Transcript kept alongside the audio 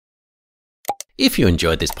If you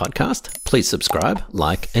enjoyed this podcast, please subscribe,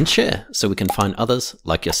 like, and share so we can find others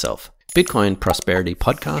like yourself.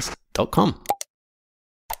 BitcoinProsperityPodcast.com.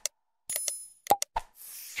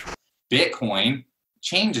 Bitcoin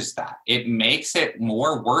changes that. It makes it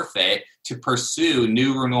more worth it to pursue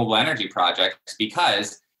new renewable energy projects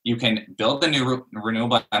because you can build a new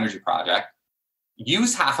renewable energy project,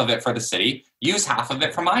 use half of it for the city, use half of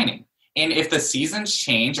it for mining. And if the seasons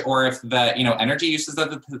change or if the energy uses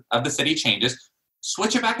of the city changes,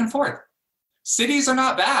 switch it back and forth. Cities are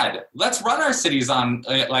not bad. Let's run our cities on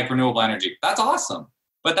renewable energy. That's awesome.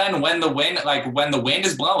 But then when the wind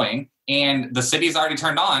is blowing and the city's already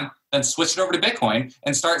turned on, then switch it over to Bitcoin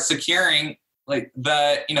and start securing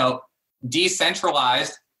the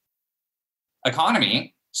decentralized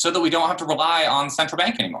economy so that we don't have to rely on central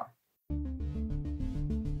bank anymore.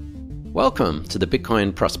 Welcome to the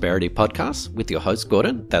Bitcoin Prosperity Podcast with your host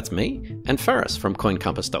Gordon, that's me, and Faris from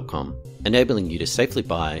CoinCompass.com, enabling you to safely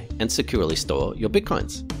buy and securely store your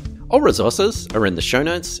Bitcoins. All resources are in the show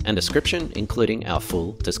notes and description, including our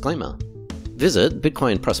full disclaimer. Visit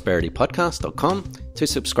BitcoinProsperityPodcast.com to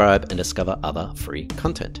subscribe and discover other free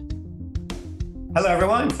content. Hello,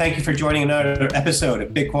 everyone. Thank you for joining another episode of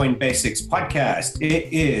Bitcoin Basics Podcast.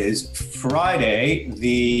 It is Friday,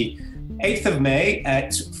 the 8th of May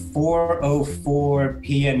at 4:04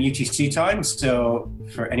 p.m. UTC time. So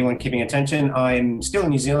for anyone keeping attention, I'm still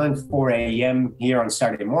in New Zealand, 4 a.m. here on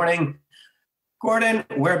Saturday morning. Gordon,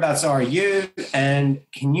 whereabouts are you? And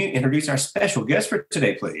can you introduce our special guest for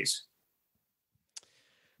today, please?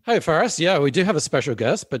 Hey, Faris. Yeah, we do have a special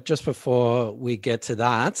guest, but just before we get to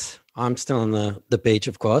that, I'm still on the beach,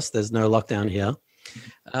 of course. There's no lockdown here.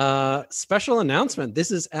 Special announcement.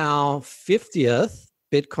 This is our 50th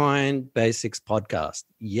Bitcoin Basics podcast.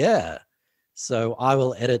 Yeah. So I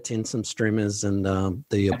will edit in some streamers and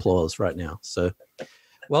the applause right now. So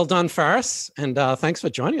well done, Faris. And thanks for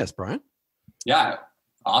joining us, Brian. Yeah.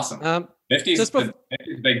 Awesome. 50 is a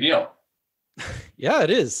big deal. Yeah, it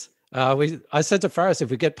is. I said to Faris, if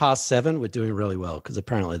we get past 7, we're doing really well because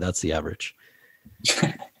apparently that's the average.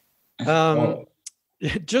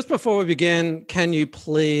 Just before we begin, can you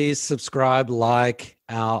please subscribe, like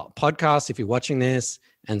our podcast if you're watching this,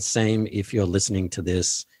 and same if you're listening to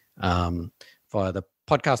this via the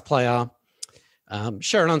podcast player.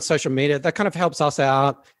 Share it on social media. That kind of helps us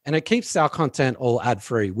out, and it keeps our content all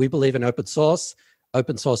ad-free. We believe in open source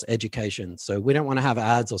education. So we don't want to have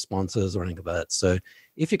ads or sponsors or anything like that. So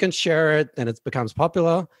if you can share it, then it becomes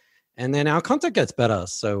popular, and then our content gets better.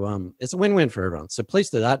 So it's a win-win for everyone. So please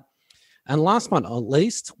do that. And last but not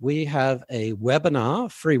least, we have a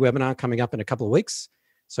webinar, free webinar coming up in a couple of weeks.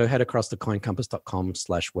 So head across to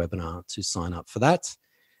coincompass.com/webinar to sign up for that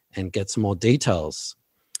and get some more details.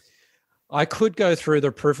 I could go through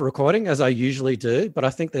the proof recording as I usually do, but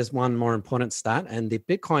I think there's one more important stat, and the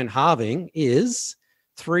Bitcoin halving is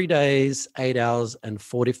 3 days, 8 hours, and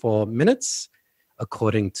 44 minutes,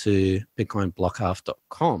 according to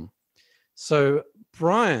bitcoinblockhalf.com. So,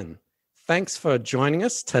 Brian, thanks for joining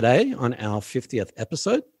us today on our 50th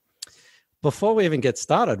episode. Before we even get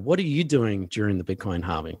started, what are you doing during the Bitcoin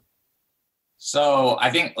halving? So I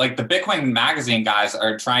think the Bitcoin magazine guys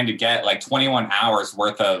are trying to get 21 hours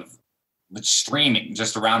worth of streaming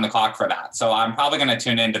just around the clock for that. So I'm probably going to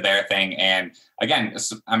tune into their thing. And again,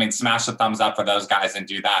 smash the thumbs up for those guys and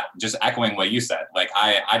do that. Just echoing what you said.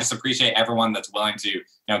 I just appreciate everyone that's willing to,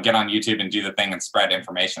 get on YouTube and do the thing and spread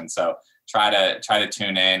information. So try to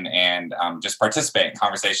tune in and just participate in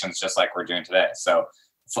conversations just like we're doing today. So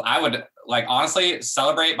I would honestly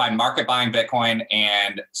celebrate by market buying Bitcoin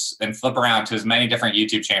and flip around to as many different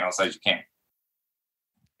YouTube channels as you can.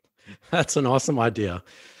 That's an awesome idea.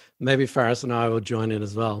 Maybe Faris and I will join in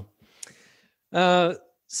as well.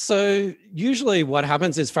 So usually what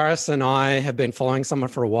happens is Faris and I have been following someone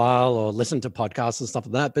for a while or listened to podcasts and stuff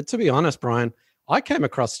like that. But to be honest, Brian, I came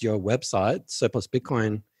across your website,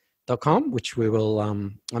 surplusbitcoin.com, which we will,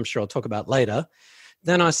 I'm sure I'll talk about later.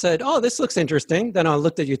 Then I said, oh, this looks interesting. Then I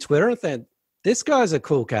looked at your Twitter and thought, this guy's a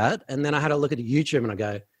cool cat. And then I had a look at YouTube and I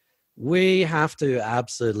go, we have to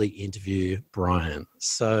absolutely interview Brian.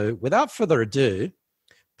 So without further ado,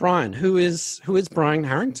 Brian, who is Brian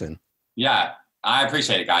Harrington? Yeah, I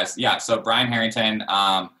appreciate it, guys. Yeah, so Brian Harrington,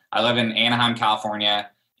 I live in Anaheim, California,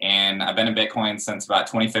 and I've been in Bitcoin since about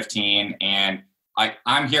 2015. And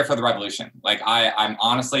I'm here for the revolution. I'm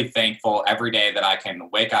honestly thankful every day that I can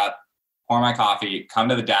wake up, pour my coffee, come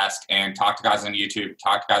to the desk, and talk to guys on YouTube,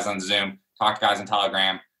 talk to guys on Zoom, talk to guys on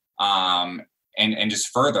Telegram, and just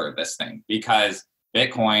further this thing, because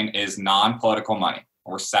Bitcoin is non-political money.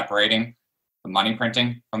 We're separating the money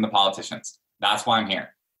printing from the politicians. That's why I'm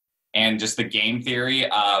here. And just the game theory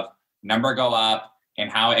of number go up, and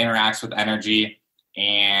how it interacts with energy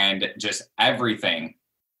and just everything.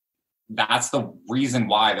 That's the reason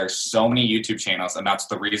why there's so many YouTube channels. And that's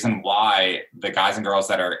the reason why the guys and girls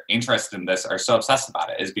that are interested in this are so obsessed about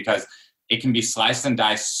it, is because it can be sliced and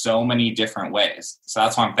diced so many different ways. So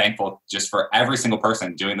that's why I'm thankful just for every single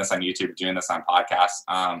person doing this on YouTube, doing this on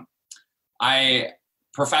podcasts. I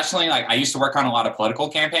professionally, like, I used to work on a lot of political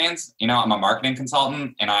campaigns. You know, I'm a marketing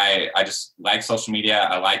consultant, and I just like social media.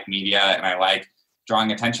 I like media, and I like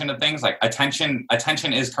drawing attention to things. Like attention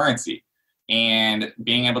is currency, and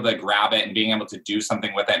being able to grab it and being able to do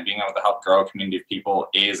something with it and being able to help grow a community of people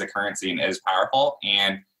is a currency and is powerful.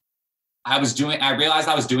 And I realized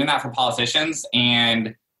I was doing that for politicians,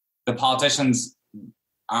 and the politicians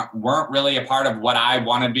weren't really a part of what I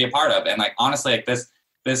wanted to be a part of. And like, honestly, like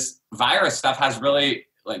this virus stuff has really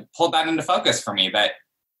like pulled that into focus for me, that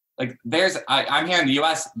like I'm here in the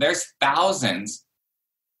US, there's thousands,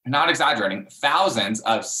 not exaggerating, thousands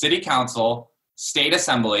of city council, state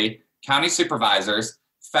assembly, county supervisors,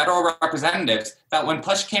 federal representatives that when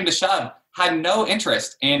push came to shove had no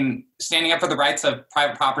interest in standing up for the rights of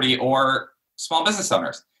private property or small business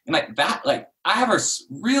owners. And like that, like I have a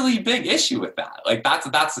really big issue with that. Like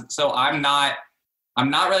that's, so I'm not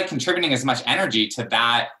really contributing as much energy to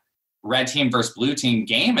that red team versus blue team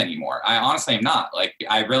game anymore. I honestly am not. Like,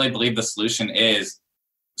 I really believe the solution is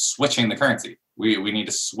switching the currency. We need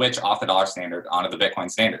to switch off the dollar standard onto the Bitcoin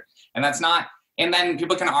standard. And that's not, and then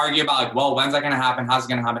people can argue about like, well, when's that going to happen? How's it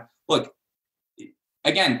going to happen? Look,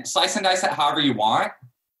 again, slice and dice it however you want.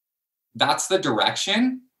 That's the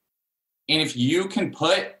direction. And if you can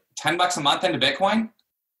put $10 a month into Bitcoin,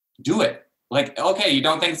 do it. Like, okay, you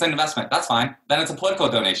don't think it's an investment. That's fine. Then it's a political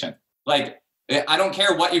donation. Like, I don't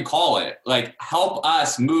care what you call it. Like, help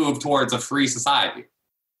us move towards a free society.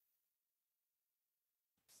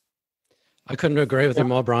 I couldn't agree with you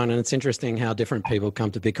more, Brian. And it's interesting how different people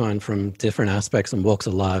come to Bitcoin from different aspects and walks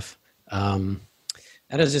of life. And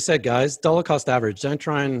as you said, guys, dollar cost average. Don't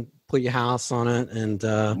try and put your house on it and,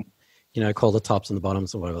 call the tops and the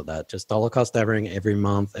bottoms or whatever that. Just dollar cost averaging every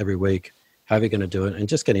month, every week, however you're going to do it, and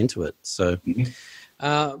just get into it. So,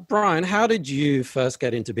 Brian, how did you first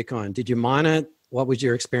get into Bitcoin? Did you mine it? What was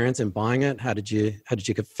your experience in buying it? How did you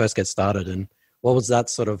first get started? And what was that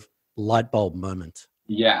sort of light bulb moment?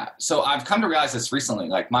 Yeah. So I've come to realize this recently.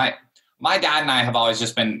 Like my dad and I have always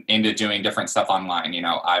just been into doing different stuff online. You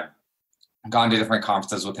know, I've gone to different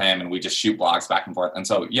conferences with him and we just shoot blogs back and forth. And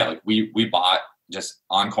so, yeah, like we bought just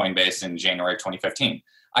on Coinbase in January 2015.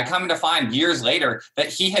 I come to find years later that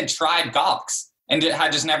he had tried Gox and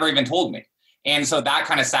had just never even told me. And so that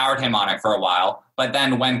kind of soured him on it for a while. But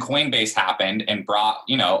then when Coinbase happened and brought,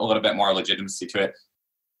 a little bit more legitimacy to it,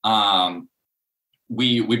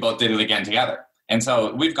 we both did it again together. And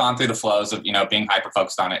so we've gone through the flows of, being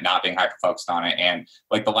hyper-focused on it, not being hyper-focused on it. And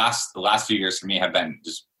like the last few years for me have been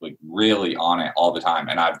just like really on it all the time.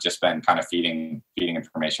 And I've just been kind of feeding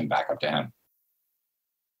information back up to him.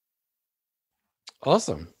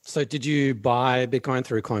 Awesome. So did you buy Bitcoin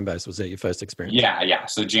through Coinbase? Was that your first experience? Yeah.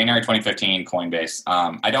 So January 2015, Coinbase.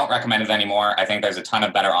 I don't recommend it anymore. I think there's a ton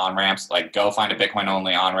of better on-ramps. Like, go find a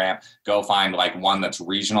Bitcoin-only on-ramp. Go find like one that's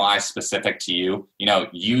regionalized specific to you.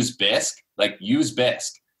 Use BISC. Like, use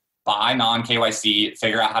BISC. Buy non-KYC.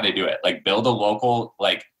 Figure out how to do it. Like, build local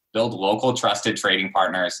trusted trading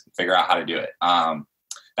partners. Figure out how to do it.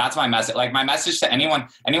 That's my message. Like, my message to anyone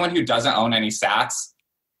who doesn't own any sats,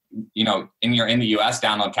 and you're in the US,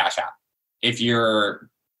 download Cash App.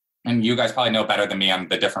 And you guys probably know better than me on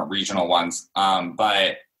the different regional ones.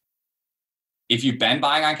 But if you've been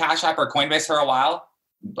buying on Cash App or Coinbase for a while,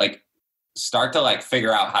 like, start to like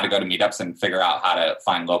figure out how to go to meetups and figure out how to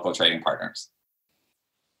find local trading partners.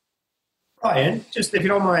 Brian, just if you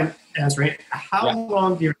don't mind answering, how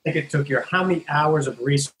long do you think it took you? How many hours of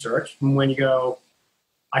research from when you go,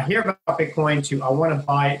 I hear about Bitcoin to I want to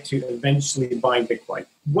buy it, to eventually buying Bitcoin?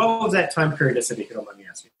 What was that time period, if you don't mind me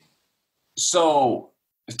asking? So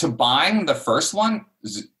to buying the first one,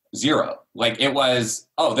 zero. Like, it was,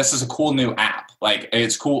 oh, this is a cool new app. Like,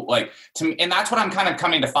 it's cool. Like, to me, and that's what I'm kind of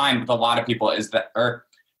coming to find with a lot of people is that, or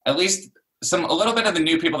at least a little bit of the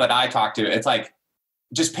new people that I talk to, it's like,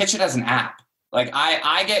 just pitch it as an app. Like,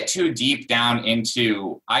 I get too deep down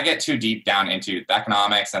into the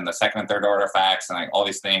economics and the second and third order effects and like all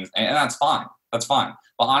these things. And that's fine. That's fun.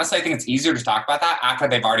 But honestly, I think it's easier to talk about that after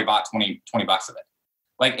they've already bought $20 of it.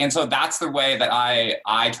 Like, and so that's the way that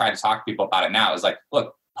I try to talk to people about it now is like,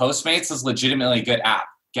 look, Postmates is legitimately a good app.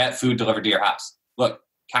 Get food delivered to your house. Look,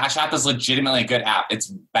 Cash App is legitimately a good app. It's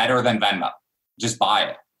better than Venmo. Just buy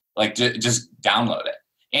it. Like, just download it.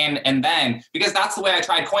 And then, because that's the way I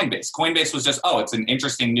tried Coinbase. Coinbase was just, it's an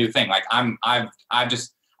interesting new thing. Like I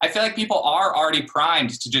feel like people are already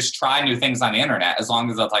primed to just try new things on the internet as long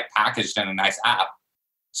as it's like packaged in a nice app.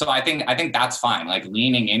 So I think that's fine. Like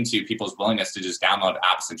leaning into people's willingness to just download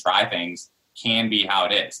apps and try things can be how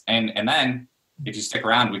it is. And then if you stick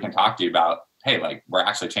around, we can talk to you about, hey, like we're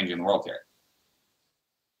actually changing the world here.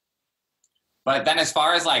 But then as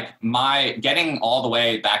far as like my getting all the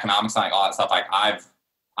way the economics and like all that stuff, like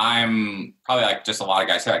I'm probably like just a lot of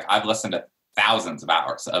guys here. Like I've listened to thousands of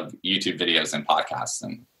hours of YouTube videos and podcasts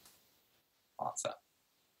and all that stuff.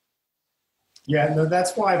 Yeah, no,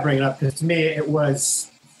 that's why I bring it up, because to me it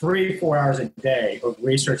was 3-4 hours a day of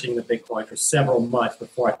researching the Bitcoin for several months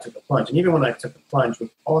before I took the plunge. And even when I took the plunge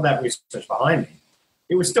with all that research behind me,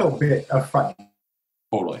 it was still a bit of frightening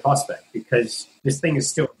prospect, because this thing is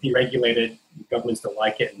still deregulated. Governments don't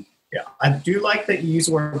like it. And yeah, I do like that you use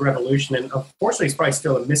the word revolution, and unfortunately it's probably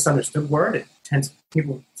still a misunderstood word.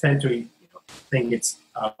 People tend to think it's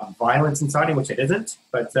violence inciting, which it isn't.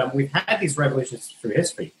 But we've had these revolutions through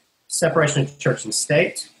history: separation of church and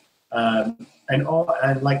state, and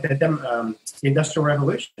like the Industrial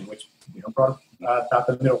Revolution, which brought about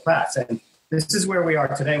the middle class. And this is where we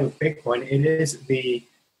are today with Bitcoin. It is the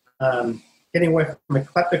getting away from a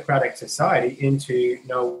kleptocratic society into,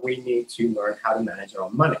 we need to learn how to manage our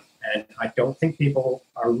own money. And I don't think people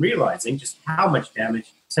are realizing just how much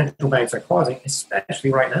damage central banks are causing,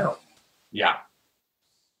 especially right now. Yeah,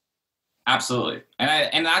 absolutely.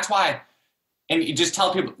 And that's why, and you just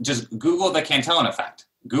tell people, just Google the Cantillon effect.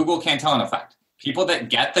 Google Cantillon effect. People that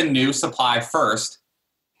get the new supply first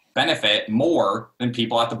benefit more than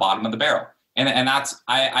people at the bottom of the barrel. And that's,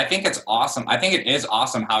 I think it's awesome. I think it is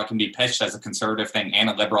awesome how it can be pitched as a conservative thing and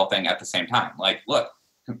a liberal thing at the same time. Like, look,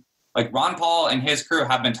 like Ron Paul and his crew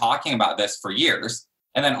have been talking about this for years.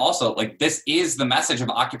 And then also, like, this is the message of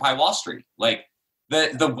Occupy Wall Street. Like,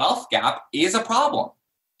 the wealth gap is a problem.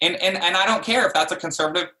 And I don't care if that's a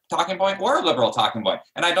conservative talking point or a liberal talking point.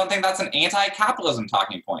 And I don't think that's an anti-capitalism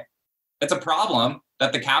talking point. It's a problem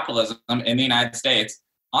that the capitalism in the United States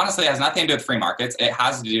honestly has nothing to do with free markets. It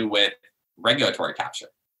has to do with regulatory capture.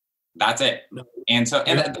 That's it. And so,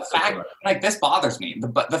 and the fact, like, this bothers me.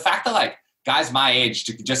 The fact that, like, guys my age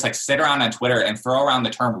to just, like, sit around on Twitter and throw around the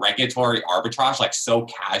term regulatory arbitrage, like, so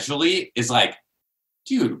casually is like,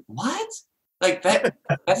 dude, what? Like, that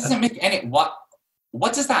doesn't make any, what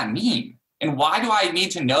does that mean? And why do I need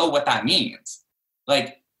to know what that means?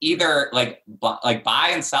 Like, either, like buy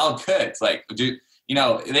and sell goods. Like,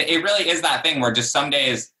 it really is that thing where just some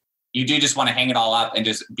days you do just want to hang it all up and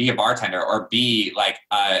just be a bartender or be like,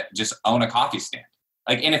 just own a coffee stand.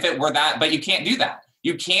 Like, and if it were that, but you can't do that.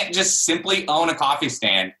 You can't just simply own a coffee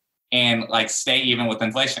stand and, like, stay even with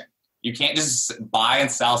inflation. You can't just buy and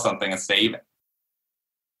sell something and stay even.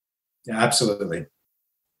 Yeah, absolutely.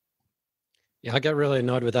 Yeah, I get really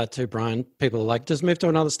annoyed with that too, Brian. People are like, just move to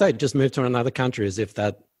another state, just move to another country, as if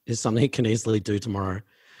that is something you can easily do tomorrow.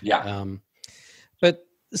 Yeah. But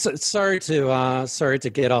so, sorry to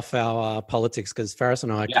get off our politics, because Faris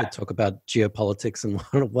and I could talk about geopolitics and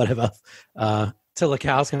whatever till the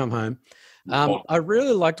cows come home. I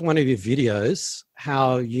really liked one of your videos,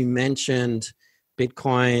 how you mentioned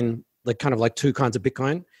Bitcoin, like kind of like two kinds of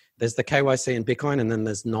Bitcoin. There's the KYC in Bitcoin, and then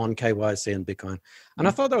there's non-KYC in Bitcoin. And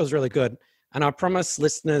I thought that was really good. And I promise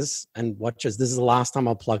listeners and watchers, this is the last time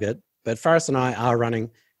I'll plug it, but Faris and I are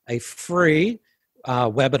running a free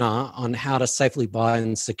webinar on how to safely buy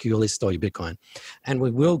and securely store your Bitcoin. And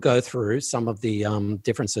we will go through some of the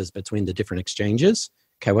differences between the different exchanges,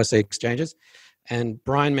 KYC exchanges. And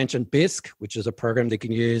Brian mentioned BISC, which is a program that you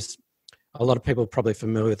can use. A lot of people are probably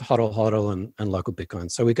familiar with HODL and local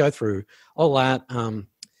Bitcoin. So we go through all that.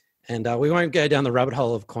 And we won't go down the rabbit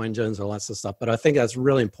hole of CoinJoins or all that sort of stuff. But I think that's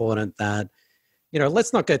really important that,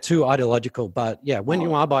 let's not get too ideological. But yeah, when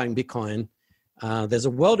you are buying Bitcoin, there's a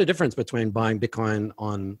world of difference between buying Bitcoin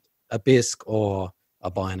on a BISC or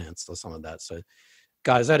a Binance or something like that. So,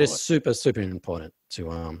 guys, that is super, super important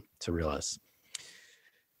to realize.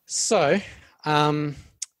 So,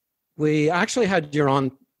 we actually had you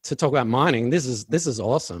on to talk about mining. This is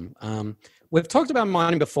awesome. We've talked about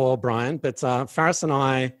mining before, Brian, but Faris and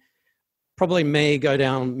I, probably me, go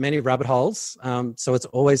down many rabbit holes. So it's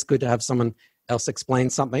always good to have someone else explain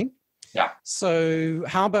something. Yeah. So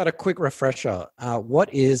how about a quick refresher?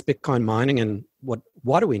 What is Bitcoin mining, and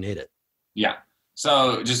why do we need it? Yeah.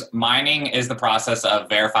 So just mining is the process of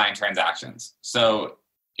verifying transactions. So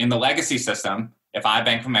in the legacy system, if I have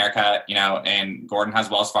Bank of America, and Gordon has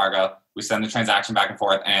Wells Fargo, we send the transaction back and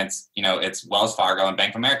forth, and it's Wells Fargo and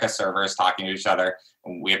Bank of America servers talking to each other.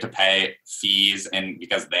 We have to pay fees, and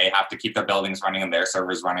because they have to keep their buildings running and their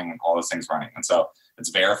servers running and all those things running. And so it's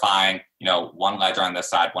verifying, one ledger on this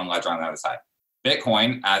side, one ledger on the other side.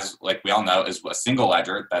 Bitcoin, as like we all know, is a single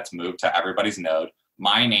ledger that's moved to everybody's node.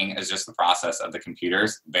 Mining is just the process of the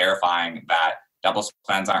computers verifying that double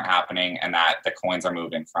spends aren't happening and that the coins are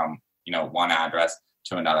moving from, one address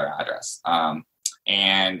to another address.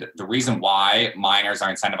 And the reason why miners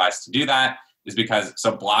are incentivized to do that is because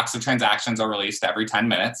blocks of transactions are released every 10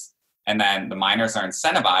 minutes, and then the miners are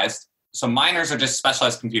incentivized. So miners are just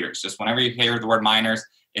specialized computers. Just whenever you hear the word miners,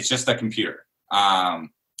 it's just a computer.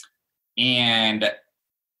 And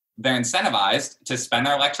they're incentivized to spend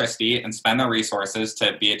their electricity and spend their resources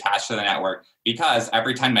to be attached to the network, because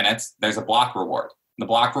every 10 minutes, there's a block reward. The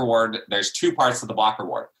block reward, there's two parts of the block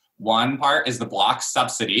reward. One part is the block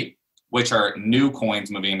subsidy, which are new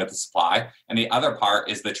coins moving into the supply. And the other part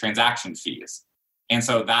is the transaction fees. And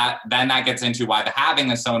so that gets into why the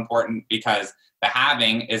halving is so important, because the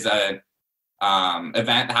halving is a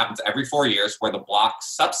event that happens every 4 years where the block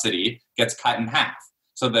subsidy gets cut in half.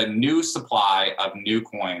 So the new supply of new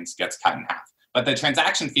coins gets cut in half. But the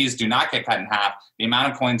transaction fees do not get cut in half. The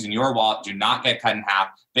amount of coins in your wallet do not get cut in half.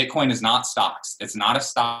 Bitcoin is not stocks. It's not a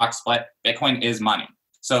stock split. Bitcoin is money.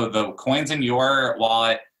 So the coins in your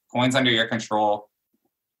wallet, coins under your control,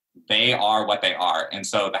 they are what they are. And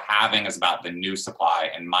so the halving is about the new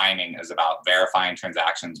supply, and mining is about verifying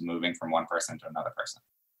transactions moving from one person to another person.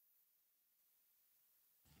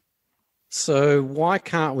 So why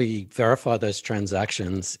can't we verify those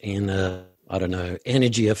transactions in a,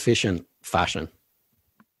 energy efficient fashion?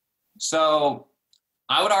 So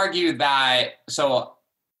I would argue that it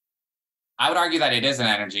is an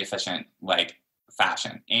energy efficient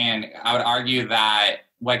fashion. And I would argue that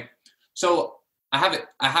I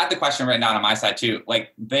had the question written down on my side too.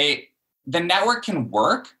 The network can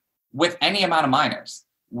work with any amount of miners.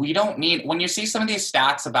 We don't need, when you see some of these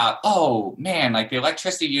stats about, oh man, the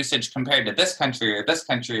electricity usage compared to this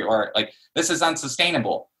country, or this is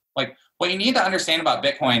unsustainable. What you need to understand about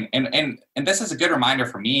Bitcoin, and this is a good reminder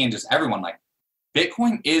for me and just everyone,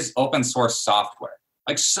 Bitcoin is open source software.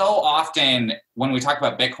 So often when we talk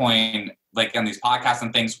about Bitcoin, on these podcasts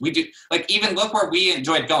and things, we do, even look where we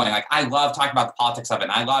enjoyed going. I love talking about the politics of it,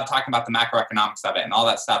 and I love talking about the macroeconomics of it and all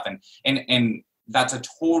that stuff. And that's a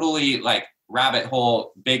totally rabbit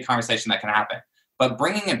hole, big conversation that can happen. But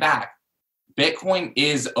bringing it back, Bitcoin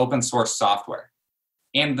is open source software,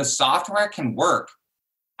 and the software can work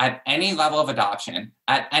at any level of adoption,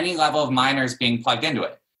 at any level of miners being plugged into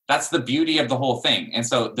it. That's the beauty of the whole thing. And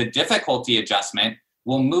so the difficulty adjustment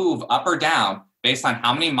will move up or down based on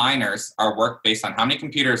how many miners are worked, based on how many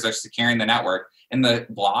computers are securing the network, and the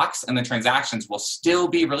blocks and the transactions will still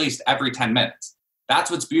be released every 10 minutes. That's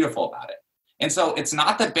what's beautiful about it. And so it's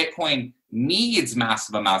not that Bitcoin needs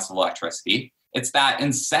massive amounts of electricity. It's that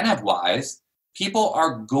incentive-wise, people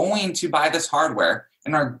are going to buy this hardware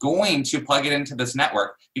and are going to plug it into this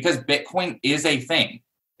network because Bitcoin is a thing.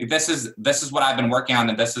 This is what I've been working on,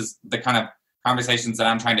 and this is the kind of conversations that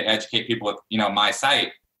I'm trying to educate people with, my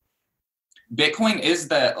site. Bitcoin is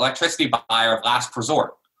the electricity buyer of last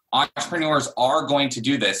resort. Entrepreneurs are going to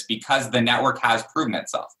do this because the network has proven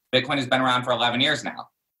itself. Bitcoin has been around for 11 years now.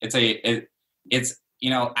 It's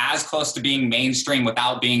as close to being mainstream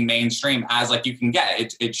without being mainstream as you can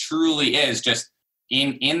get. It truly is just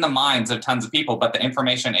in the minds of tons of people, but the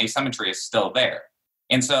information asymmetry is still there.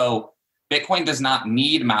 And so Bitcoin does not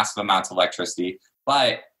need massive amounts of electricity,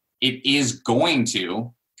 but it is going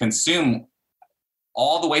to consume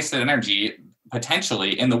all the wasted energy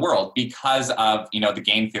potentially in the world because of the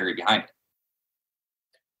game theory behind it.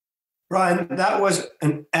 Brian, that was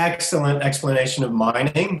an excellent explanation of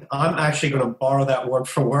mining. I'm actually going to borrow that word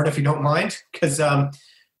for word, if you don't mind, because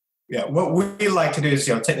what we like to do is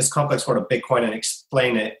take this complex word of Bitcoin and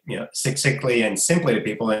explain it succinctly and simply to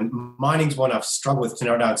people. And mining's one I've struggled with to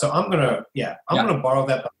narrow down. So I'm going to borrow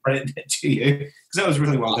that to you because that was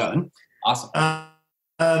really well done. Awesome.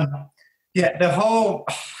 The whole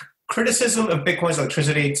criticism of Bitcoin's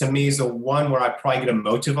electricity to me is the one where I probably get a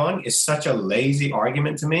motive on. Is such a lazy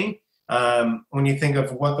argument to me. When you think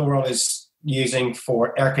of what the world is using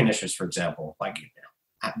for air conditioners, for example,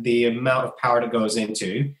 the amount of power that goes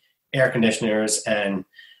into air conditioners and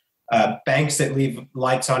banks that leave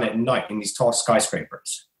lights on at night in these tall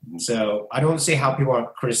skyscrapers. So I don't see how people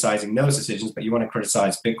are criticizing those decisions, but you want to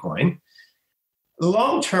criticize Bitcoin.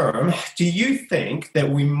 long term, do you think that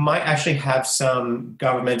we might actually have some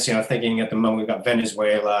governments, thinking at the moment we've got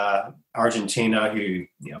Venezuela, Argentina, who,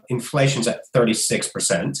 inflation's at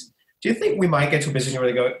 36%. Do you think we might get to a position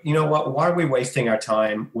where they go, you know what, why are we wasting our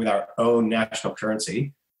time with our own national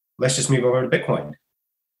currency? Let's just move over to Bitcoin.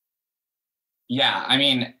 Yeah, I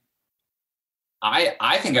mean,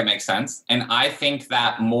 I think it makes sense. And I think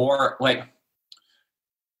that more like,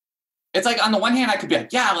 it's like on the one hand, I could be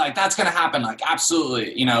like, yeah, like that's going to happen. Like,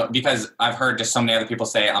 absolutely, because I've heard just so many other people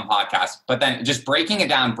say it on podcasts, but then just break it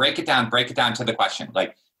down to the question.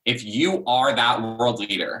 Like, if you are that world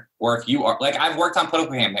leader, or if you are, like, I've worked on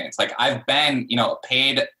political campaigns, like I've been, a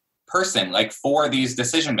paid person, like for these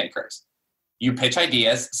decision makers. You pitch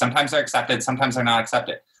ideas. Sometimes they're accepted. Sometimes they're not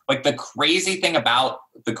accepted. Like the crazy thing about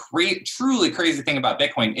truly crazy thing about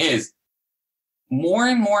Bitcoin is more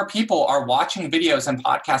and more people are watching videos and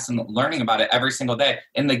podcasts and learning about it every single day.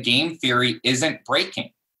 And the game theory isn't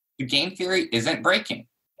breaking. The game theory isn't breaking.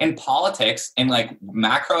 In politics and like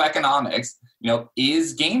macroeconomics,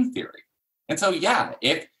 is game theory. And so, yeah,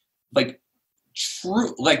 if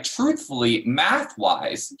truthfully, math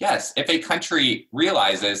wise, yes, if a country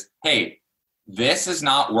realizes, hey, this is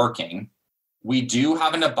not working, we do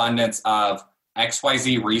have an abundance of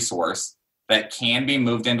XYZ resource that can be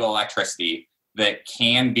moved into electricity, that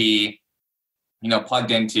can be,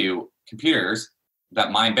 plugged into computers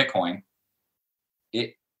that mine Bitcoin.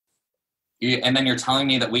 And then you're telling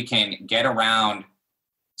me that we can get around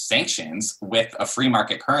sanctions with a free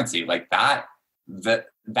market currency like that.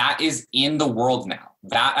 That is in the world now.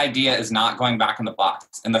 That idea is not going back in the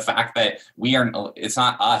box. And the fact that it's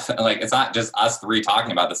not us, like it's not just us three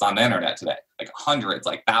talking about this on the internet today. Like hundreds,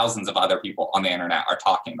 like thousands of other people on the internet are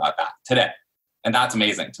talking about that today. And that's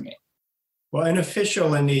amazing to me. Well, an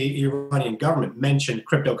official in the Iranian government mentioned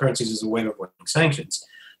cryptocurrencies as a way of avoiding sanctions.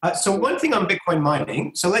 So one thing on Bitcoin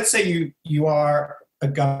mining, so let's say you are a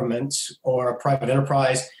government or a private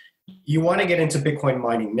enterprise, you want to get into Bitcoin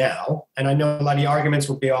mining now. And I know a lot of the arguments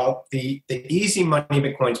will be all the easy money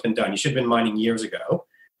Bitcoin's been done. You should have been mining years ago.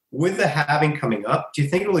 With the halving coming up, do you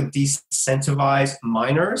think it will disincentivize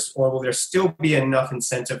miners, or will there still be enough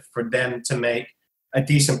incentive for them to make a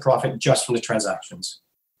decent profit just from the transactions?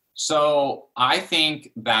 So I think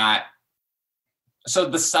that,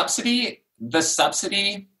 the subsidy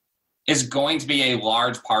is going to be a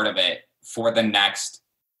large part of it for the next,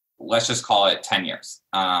 let's just call it 10 years,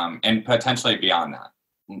 and potentially beyond that.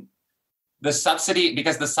 The subsidy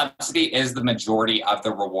is the majority of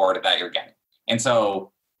the reward that you're getting. And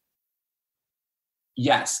so,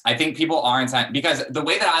 yes, I think people are incentivized, because the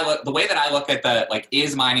way that I look at the, like,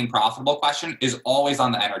 is mining profitable question is always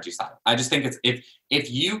on the energy side. I just think it's, if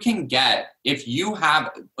you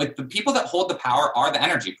have, like, the people that hold the power are the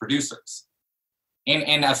energy producers.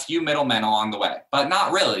 And a few middlemen along the way, but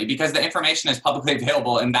not really, because the information is publicly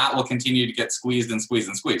available, and that will continue to get squeezed and squeezed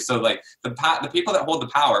and squeezed. So, like, the people that hold the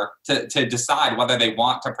power to decide whether they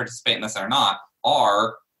want to participate in this or not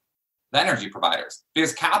are the energy providers,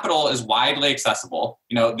 because capital is widely accessible.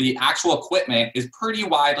 The actual equipment is pretty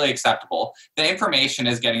widely acceptable. The information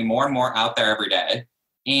is getting more and more out there every day.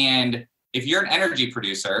 And if you're an energy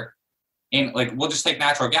producer, and like, we'll just take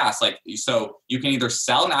natural gas. Like, so you can either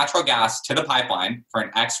sell natural gas to the pipeline for an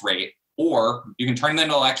X rate, or you can turn it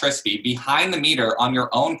into electricity behind the meter on your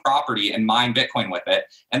own property and mine Bitcoin with it,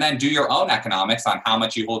 and then do your own economics on how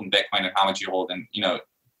much you hold in Bitcoin and how much you hold in,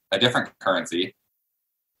 a different currency.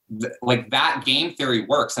 Like, that game theory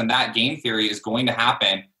works, and that game theory is going to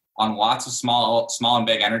happen on lots of small and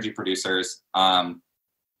big energy producers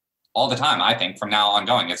all the time. I think from now on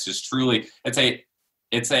going, it's just truly,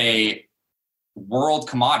 it's a world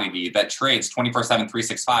commodity that trades 24/7,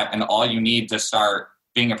 365, and all you need to start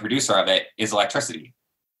being a producer of it is electricity.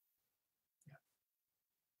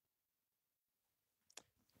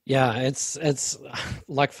 Yeah, it's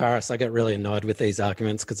like Faris. I get really annoyed with these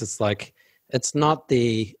arguments, because it's like, it's not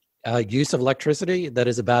the use of electricity that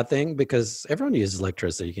is a bad thing, because everyone uses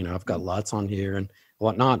electricity. I've got lights on here and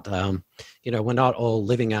whatnot. We're not all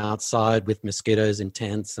living outside with mosquitoes in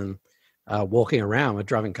tents and walking around. We're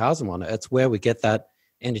driving cars and whatnot. It's where we get that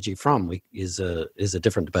energy from is a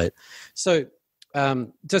different debate. So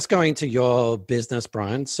just going to your business,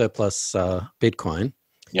 Brian, Surplus Bitcoin.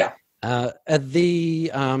 Yeah. Are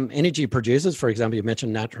the energy producers, for example, you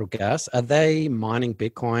mentioned natural gas, are they mining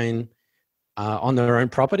Bitcoin on their own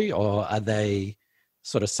property, or are they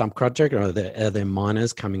sort of subcontract, or are there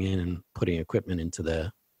miners coming in and putting equipment into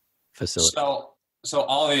their facility? So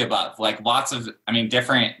all of the above, like lots of,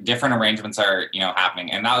 different arrangements are,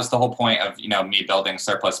 happening. And that was the whole point of, me building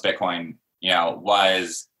Surplus Bitcoin,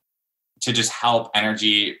 was to just help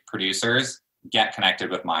energy producers get connected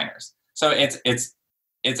with miners. So it's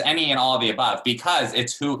any and all of the above, because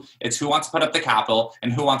it's who wants to put up the capital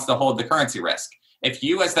and who wants to hold the currency risk. If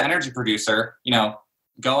you, as the energy producer,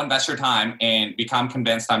 go invest your time and become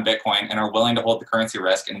convinced on Bitcoin and are willing to hold the currency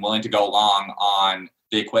risk and willing to go long on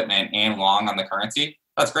the equipment and long on the currency,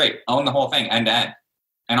 that's great. Own the whole thing end to end.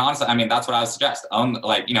 And honestly, I mean, that's what I would suggest.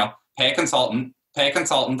 Pay a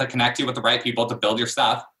consultant to connect you with the right people to build your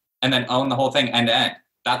stuff, and then own the whole thing end to end.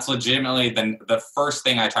 That's legitimately the first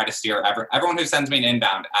thing I try to steer everyone who sends me an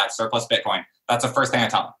inbound at Surplus Bitcoin. That's the first thing I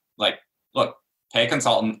tell them. Like, look, pay a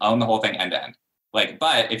consultant, own the whole thing end to end. Like,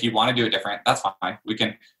 but if you want to do it different, that's fine. We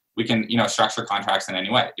can structure contracts in any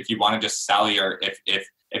way. If you want to just sell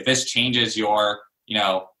if this changes your,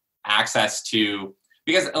 access to,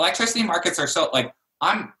 because electricity markets are so like,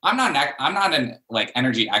 I'm not an like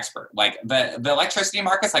energy expert. Like the electricity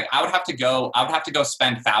markets, like I would have to go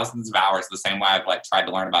spend thousands of hours, the same way I've like tried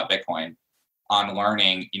to learn about Bitcoin, on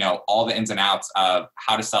learning, all the ins and outs of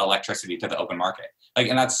how to sell electricity to the open market. Like,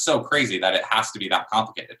 and that's so crazy that it has to be that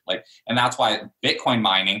complicated. Like, and that's why Bitcoin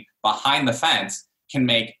mining behind the fence can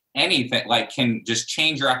make anything, like can just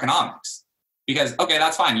change your economics. Because, okay,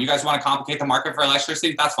 that's fine. You guys want to complicate the market for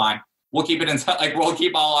electricity? That's fine. We'll keep it in, like, we'll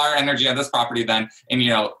keep all our energy on this property then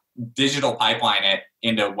and, digital pipeline it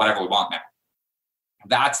into whatever we want now.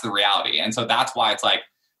 That's the reality. And so that's why it's like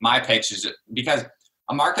my pitch is because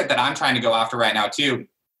a market that I'm trying to go after right now too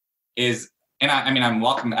is, and I'm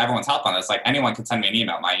welcome to everyone's help on this. Like anyone can send me an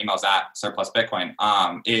email. My email's at Surplus Bitcoin,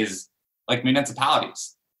 is like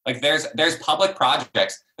municipalities. Like there's public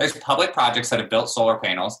projects. There's public projects that have built solar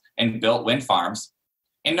panels and built wind farms,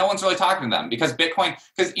 and no one's really talking to them because Bitcoin,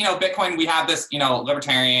 we have this,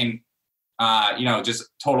 libertarian, just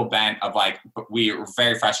total bent of like, we are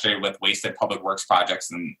very frustrated with wasted public works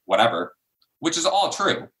projects and whatever, which is all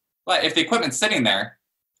true. But if the equipment's sitting there,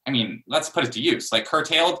 I mean, let's put it to use. Like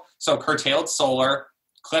curtailed solar,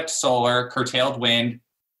 clipped solar, curtailed wind.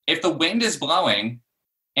 If the wind is blowing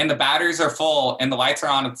and the batteries are full and the lights are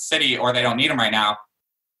on at the city or they don't need them right now,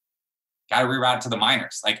 got to reroute it to the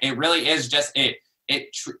miners. Like it really is just it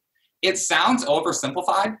sounds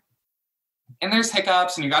oversimplified, and there's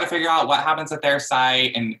hiccups and you got to figure out what happens at their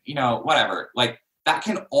site and, whatever. Like that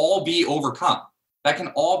can all be overcome.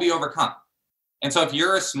 And so if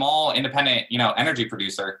you're a small independent, energy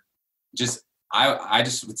producer, I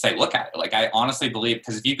just would say, look at it. Like I honestly believe,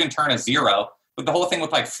 because if you can turn a zero, but the whole thing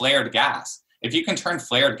with like flared gas, if you can turn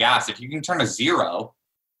a zero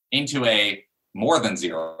into a more than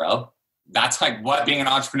zero, that's like what being an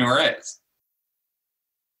entrepreneur is.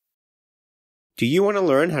 Do you want to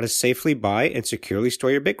learn how to safely buy and securely store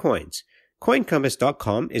your Bitcoins?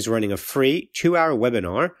 CoinCompass.com is running a free 2-hour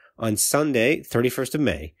webinar on Sunday, 31st of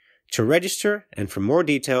May. To register and for more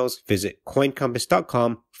details, visit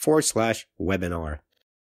CoinCompass.com/webinar.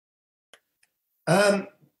 So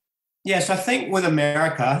I think with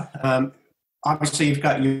America, obviously you've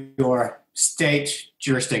got your state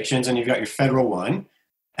jurisdictions and you've got your federal one.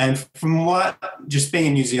 And from just being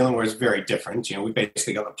in New Zealand, where it's very different, we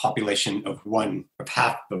basically got a population of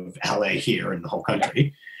half of LA here in the whole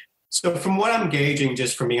country. So from what I'm gauging,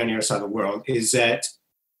 just from being on the other side of the world, is that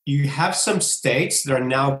you have some states that are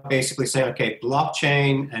now basically saying, okay,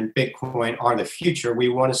 blockchain and Bitcoin are the future. We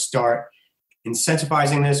want to start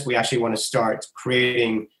incentivizing this. We actually want to start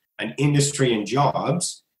creating an industry and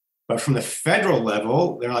jobs. But from the federal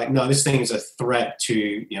level, they're like, no, this thing is a threat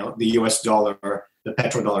to, the US dollar, the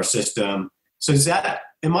petrodollar system. So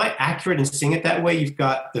am I accurate in seeing it that way? You've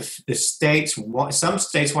got the states, some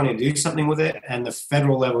states wanting to do something with it, and the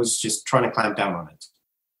federal level is just trying to clamp down on it.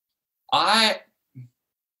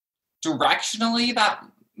 Directionally, that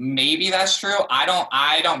maybe that's true.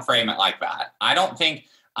 I don't frame it like that. I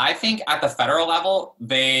think at the federal level,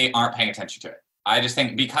 they aren't paying attention to it. I just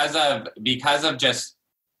think because of just,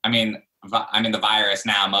 the virus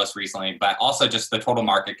now most recently, but also just the total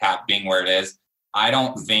market cap being where it is, I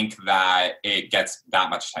don't think that it gets that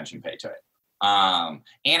much attention paid to it.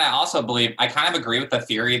 And I also believe, I kind of agree with the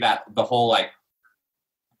theory that the whole like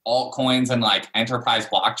altcoins and like enterprise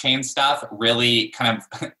blockchain stuff really kind of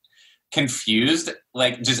confused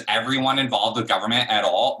like just everyone involved with government at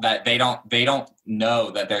all, that they don't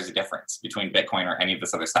know that there's a difference between Bitcoin or any of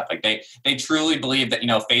this other stuff. Like they truly believe that,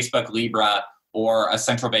 Facebook Libra or a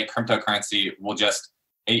central bank cryptocurrency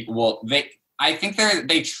I think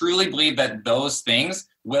they truly believe that those things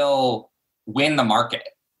will win the market.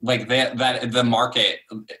 Like that the market,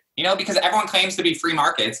 because everyone claims to be free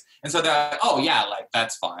markets. And so they're like, oh yeah, like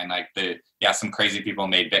that's fine. Like some crazy people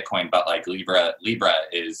made Bitcoin, but like Libra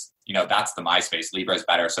is, that's the MySpace. Libra is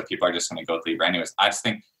better. So people are just going to go with Libra anyways. I just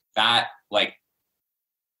think that like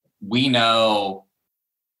we know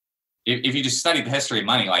if you just study the history of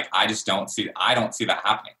money, like I don't see that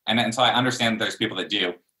happening. And so I understand that there's people that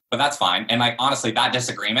do, but that's fine. And like, honestly, that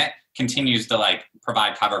disagreement continues to like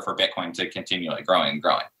provide cover for Bitcoin to continue like growing and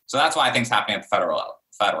growing. So that's why I think it's happening at the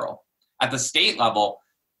federal. At the state level,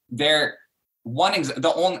 at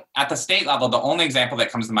the state level, the only example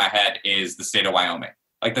that comes to my head is the state of Wyoming.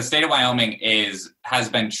 Like the state of Wyoming has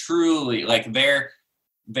been truly like their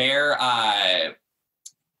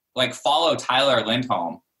like follow Tyler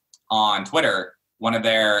Lindholm on Twitter. One of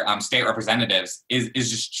their state representatives is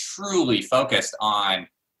just truly focused on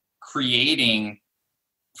creating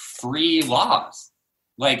free laws,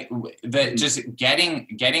 like just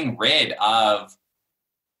getting rid of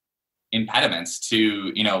impediments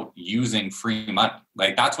to using free money.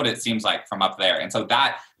 Like that's what it seems like from up there, and so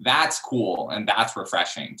that's cool and that's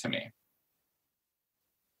refreshing to me.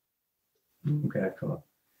 Okay, cool.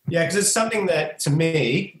 Yeah, because it's something that, to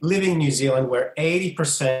me, living in New Zealand, where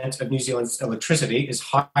 80% of New Zealand's electricity is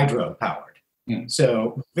hydro-powered,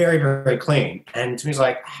 so very, very clean. And to me, it's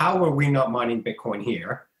like, how are we not mining Bitcoin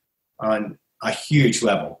here on a huge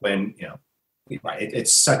level when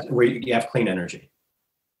it's such where you have clean energy?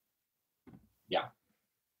 Yeah,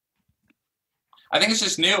 I think it's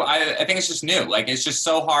just new. I think it's just new. Like it's just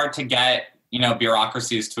so hard to get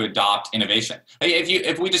bureaucracies to adopt innovation.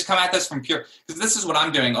 If we just come at this from pure, because this is what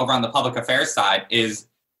I'm doing over on the public affairs side, is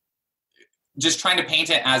just trying to paint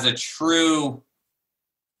it as a true,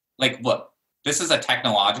 like, look, this is a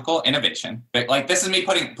technological innovation. But like, this is me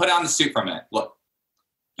put on the suit for a minute. Look,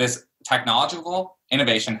 this technological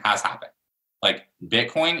innovation has happened. Like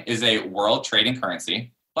Bitcoin is a world trading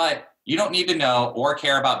currency, but you don't need to know or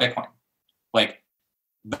care about Bitcoin. Like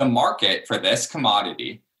the market for this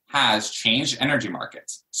commodity has changed energy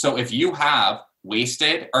markets. So if you have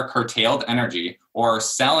wasted or curtailed energy or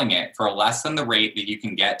selling it for less than the rate that you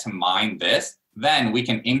can get to mine this, then we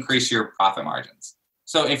can increase your profit margins.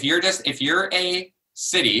 So if you're a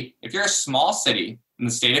small city in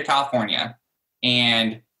the state of California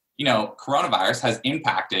and, coronavirus has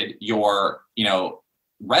impacted your,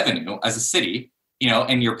 revenue as a city,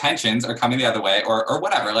 and your pensions are coming the other way or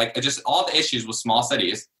whatever, like just all the issues with small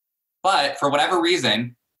cities. But for whatever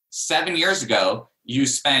reason, 7 years ago, you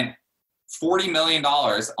spent $40 million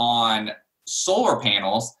on solar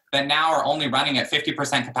panels that now are only running at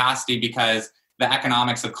 50% capacity because the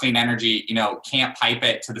economics of clean energy, can't pipe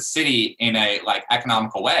it to the city in a like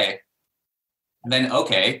economical way. Then,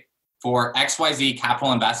 okay, for XYZ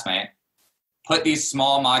capital investment, put these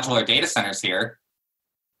small modular data centers here,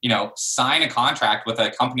 sign a contract with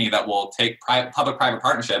a company that will take public-private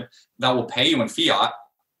partnership that will pay you in fiat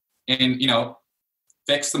and,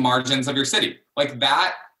 fix the margins of your city. Like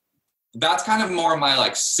that's kind of more my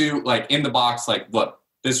like suit, like in the box, like, look,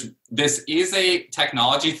 this is a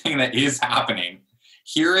technology thing that is happening.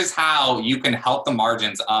 Here is how you can help the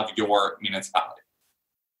margins of your municipality.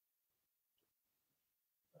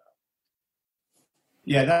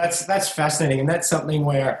 Yeah, that's fascinating. And that's something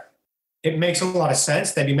where it makes a lot of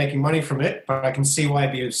sense. They'd be making money from it, but I can see why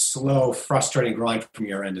it'd be a slow, frustrating grind from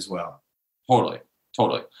your end as well. Totally.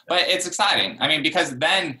 But it's exciting. I mean, because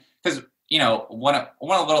one of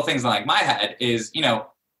the little things in like my head is,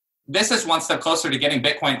 this is one step closer to getting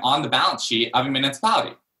Bitcoin on the balance sheet of a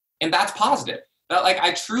municipality. And that's positive. That like,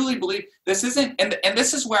 I truly believe this isn't, and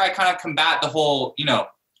this is where I kind of combat the whole,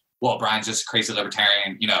 well, Brian's just a crazy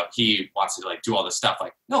libertarian, he wants to like do all this stuff.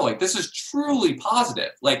 Like, no, like this is truly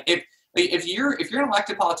positive. Like if you're an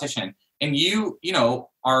elected politician and you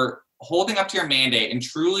are holding up to your mandate and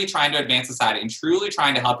truly trying to advance society and truly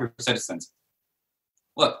trying to help your citizens,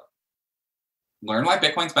 look, learn why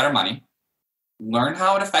Bitcoin's better money, learn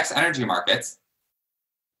how it affects energy markets,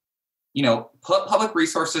 put public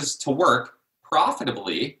resources to work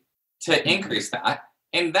profitably to increase that,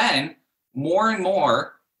 and then more and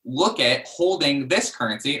more look at holding this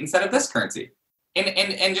currency instead of this currency.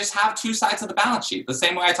 And just have two sides of the balance sheet. The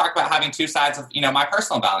same way I talk about having two sides of, my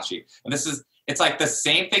personal balance sheet. And it's like the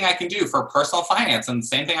same thing I can do for personal finance, and the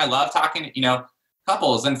same thing I love talking to,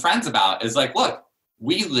 couples and friends about is like, look,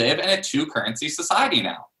 we live in a two currency society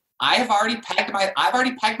now. I've already pegged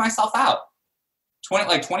myself out.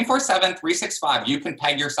 24/7, 365, you can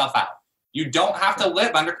peg yourself out. You don't have to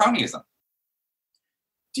live under cronyism.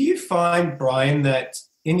 Do you find, Brian, that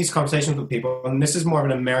in these conversations with people, and this is more of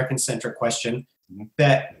an American-centric question,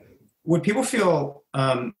 that would people feel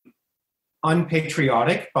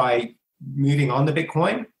unpatriotic by moving on to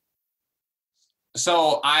Bitcoin?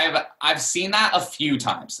 So I've seen that a few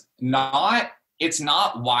times. It's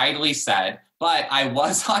not widely said, but I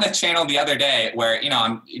was on a channel the other day where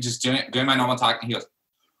I'm just doing my normal talk, and he goes,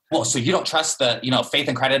 well, so you don't trust the, faith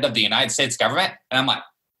and credit of the United States government? And I'm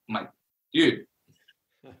like, dude,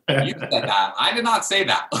 you said that. I did not say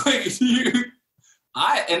that.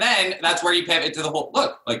 And then that's where you pivot to the whole,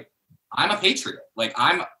 look, like, I'm a patriot. Like,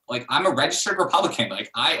 I'm a registered Republican.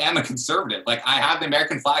 Like, I am a conservative. Like, I have the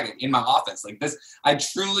American flag in my office. Like, this, I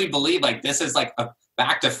truly believe, like, this is like a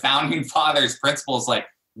back to founding fathers principles. Like,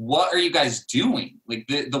 what are you guys doing? Like,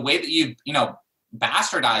 the way that you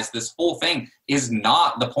bastardize this whole thing is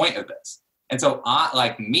not the point of this. And so,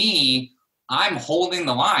 I'm holding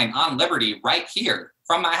the line on liberty right here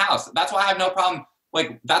from my house. That's why I have no problem.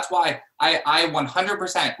 Like, that's why I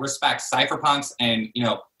 100% respect cypherpunks and,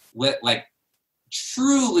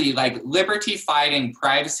 truly, like, liberty fighting,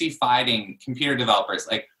 privacy fighting computer developers.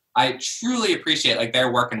 Like, I truly appreciate, like,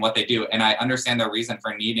 their work and what they do. And I understand their reason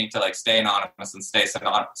for needing to, like, stay anonymous and stay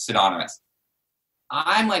pseudonymous.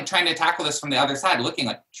 I'm, like, trying to tackle this from the other side, looking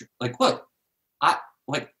like, look,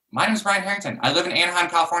 my name is Brian Harrington. I live in Anaheim,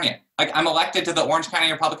 California. Like, I'm elected to the Orange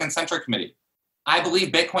County Republican Central Committee. I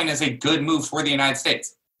believe Bitcoin is a good move for the United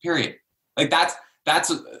States, period. Like, that's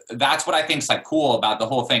what I think is, like, cool about the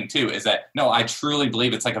whole thing too, is that, no, I truly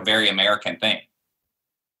believe it's, like, a very American thing.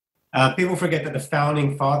 People forget that the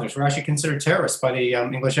founding fathers were actually considered terrorists by the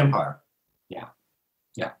English Empire. Yeah.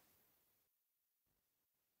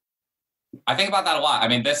 I think about that a lot. I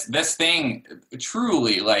mean, this thing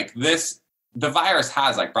truly, like, the virus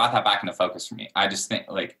has, like, brought that back into focus for me. I just think,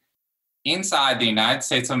 like, inside the United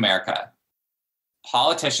States of America,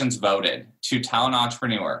 politicians voted to tell an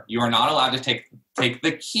entrepreneur, you are not allowed to take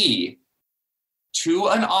the key to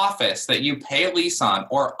an office that you pay a lease on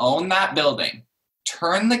or own that building,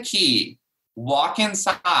 turn the key, walk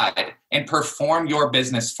inside, and perform your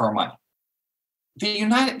business for money. The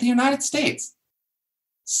United States,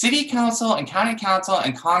 city council and county council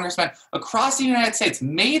and congressmen across the United States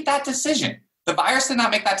made that decision. The virus did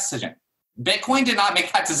not make that decision. Bitcoin did not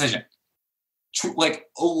make that decision. Like,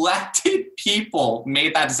 elected people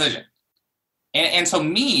made that decision. And so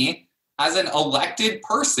me, as an elected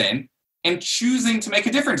person, am choosing to make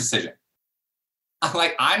a different decision.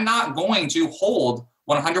 Like, I'm not going to hold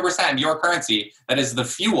 100% of your currency that is the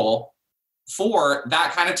fuel for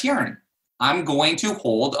that kind of tyranny. I'm going to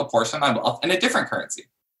hold a portion of my wealth in a different currency.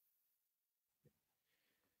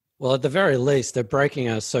 Well, at the very least, they're breaking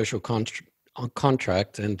a social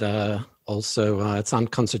contract, and also it's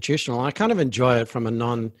unconstitutional. I kind of enjoy it from a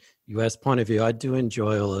non-US point of view. I do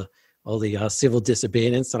enjoy all the civil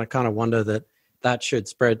disobedience, and I kind of wonder that should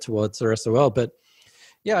spread towards the rest of the world. But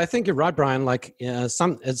yeah, I think you're right, Brian. Like,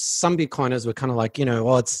 some Bitcoiners were kind of like,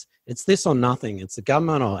 it's this or nothing. It's the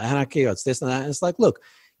government or anarchy, or it's this and that. And it's like, look,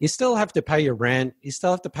 you still have to pay your rent. You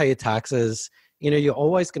still have to pay your taxes. You're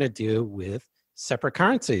always going to deal with separate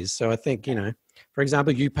currencies. So I think, for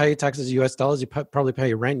example, you pay your taxes US dollars, you probably pay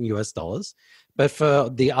your rent in US dollars. But for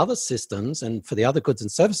the other systems and for the other goods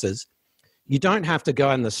and services, you don't have to go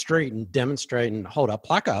in the street and demonstrate and hold up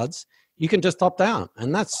placards. You can just opt out.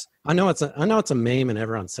 And I know it's a meme and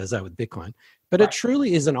everyone says that with Bitcoin, but right. It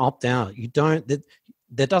truly is an opt out.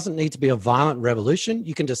 There doesn't need to be a violent revolution.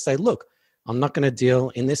 You can just say, look, I'm not going to deal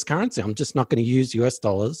in this currency. I'm just not going to use US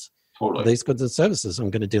dollars. Totally. For these goods and services. I'm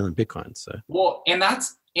going to deal in Bitcoin. So, well, and I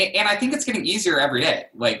think it's getting easier every day.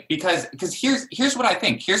 Like, because here's what I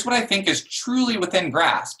think. Here's what I think is truly within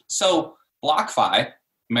grasp. So BlockFi,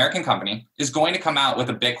 American company, is going to come out with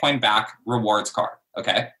a Bitcoin-backed rewards card.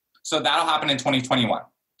 Okay, so that'll happen in 2021.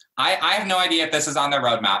 I have no idea if this is on their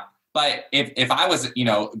roadmap, but if I was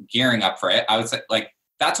gearing up for it, I would say, like,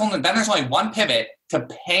 then there's only one pivot to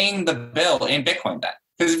paying the bill in Bitcoin then.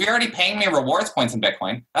 Because if you're already paying me rewards points in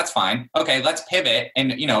Bitcoin, that's fine. Okay, let's pivot.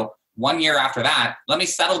 And, 1 year after that, let me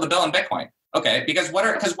settle the bill in Bitcoin. Okay, because what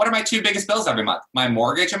are my two biggest bills every month? My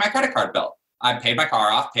mortgage and my credit card bill. I paid my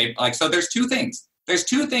car off, so there's two things. There's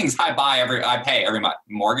two things I pay every month,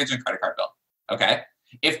 mortgage and credit card bill. Okay?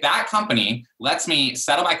 If that company lets me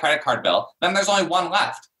settle my credit card bill, then there's only one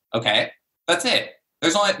left. Okay? That's it.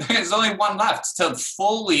 There's only one left to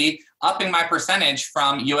fully upping my percentage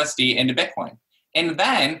from USD into Bitcoin. And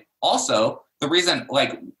then also the reason,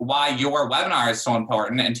 like, why your webinar is so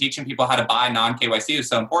important and teaching people how to buy non-KYC is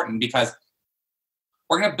so important, because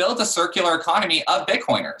we're going to build a circular economy of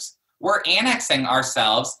Bitcoiners. We're annexing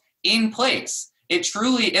ourselves in place. It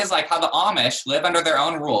truly is like how the Amish live under their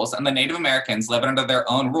own rules and the Native Americans live under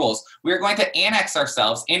their own rules. We're going to annex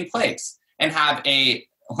ourselves in place and have a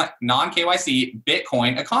non-KYC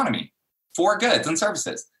Bitcoin economy for goods and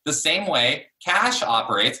services. The same way cash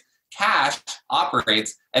operates. Cash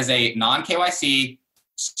operates as a non-KYC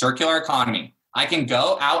circular economy. I can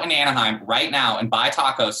go out in Anaheim right now and buy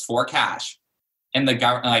tacos for cash, and the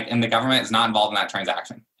government is not involved in that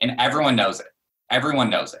transaction. and everyone knows it. Everyone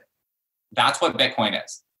knows it. That's what Bitcoin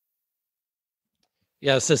is.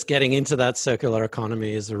 Yeah, it's just getting into that circular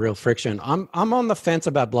economy is a real friction. I'm on the fence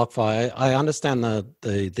about BlockFi. I understand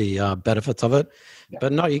the benefits of it,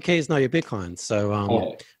 but not your keys, not your Bitcoin. So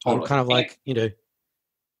Totally. I'm kind of like,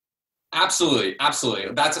 Absolutely.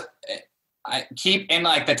 That's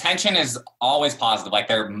the tension is always positive. Like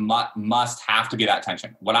there must have to be that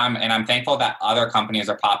tension. I'm thankful that other companies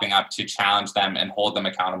are popping up to challenge them and hold them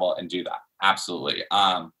accountable and do that. Absolutely.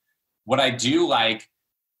 What I do like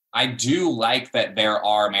that there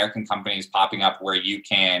are American companies popping up where you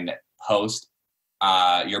can post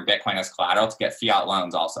your Bitcoin as collateral to get fiat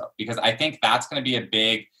loans also, because I think that's going to be a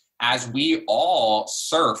big, as we all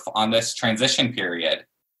surf on this transition period,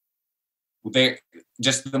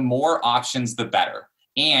 just the more options, the better.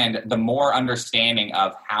 And the more understanding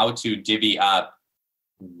of how to divvy up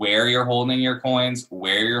where you're holding your coins,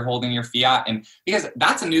 where you're holding your fiat. And because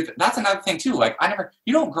that's another thing too. Like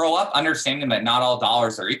you don't grow up understanding that not all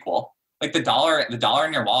dollars are equal. Like the dollar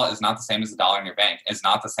in your wallet is not the same as the dollar in your bank. It's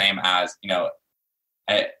not the same as,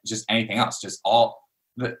 just anything else.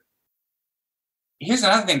 Here's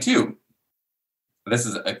another thing too. This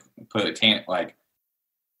is a completely tangent. Like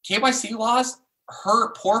KYC laws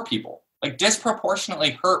hurt poor people, like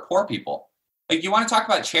disproportionately hurt poor people. Like you want to talk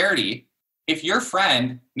about charity. If your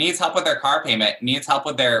friend needs help with their car payment, needs help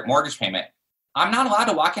with their mortgage payment, I'm not allowed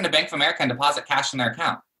to walk into Bank of America and deposit cash in their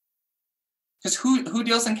account. Because who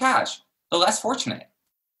deals in cash? The less fortunate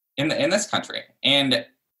in this country. And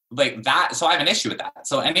like that, so I have an issue with that.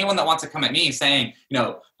 So anyone that wants to come at me saying,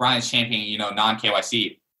 Brian's championing,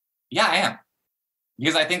 non-KYC, yeah, I am.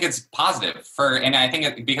 Because I think it's positive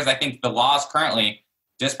because I think the laws currently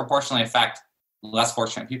disproportionately affect less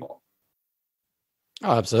fortunate people.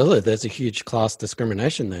 Oh, absolutely. There's a huge class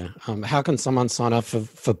discrimination there. How can someone sign up for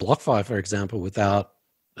BlockFi, for example, without,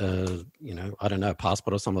 I don't know, a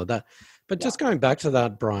passport or something like that? But just going back to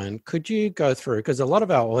that, Brian, could you go through, because a lot of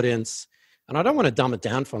our audience, and I don't want to dumb it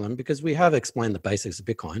down for them because we have explained the basics of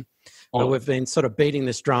Bitcoin, but we've been sort of beating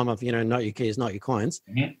this drum of, not your keys, not your coins.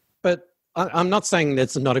 Mm-hmm. But I'm not saying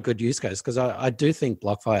that's not a good use case, because I do think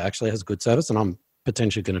BlockFi actually has a good service, and I'm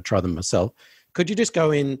potentially going to try them myself. Could you just go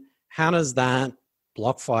in, how does that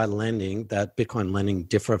BlockFi lending, that Bitcoin lending,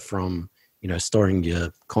 differ from, storing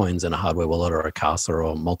your coins in a hardware wallet or a Casa or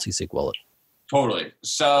a multi-sig wallet? Totally.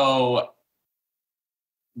 So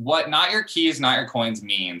what not your keys, not your coins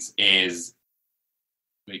means is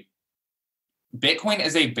Bitcoin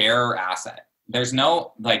is a bearer asset. There's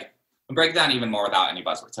no, I'll break down even more without any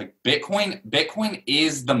buzzwords. Like Bitcoin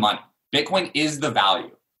is the money. Bitcoin is the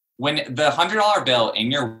value. When the $100 bill in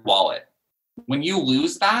your wallet, when you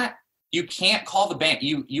lose that, you can't call the bank.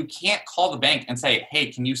 You can't call the bank and say,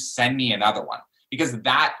 hey, can you send me another one? Because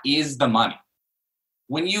that is the money.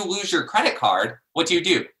 When you lose your credit card, what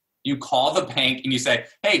do? You call the bank and you say,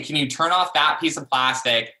 hey, can you turn off that piece of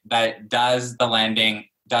plastic that does the lending,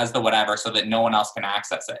 does the whatever, so that no one else can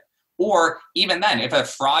access it? Or even then, if a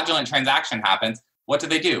fraudulent transaction happens, what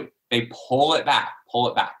do? They pull it back.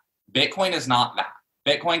 Bitcoin is not that.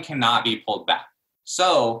 Bitcoin cannot be pulled back.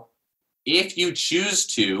 So if you choose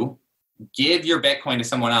to give your Bitcoin to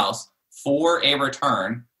someone else for a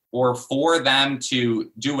return, or for them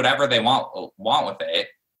to do whatever they want with it,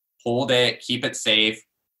 hold it, keep it safe,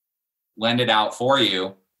 lend it out for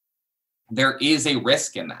you, there is a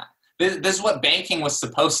risk in that. This is what banking was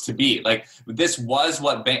supposed to be. Like this was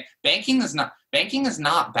what banking is not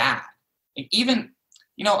bad. Even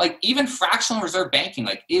fractional reserve banking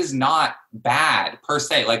is not bad per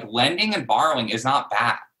se. Like lending and borrowing is not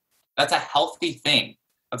bad. That's a healthy thing.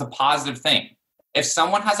 That's a positive thing. If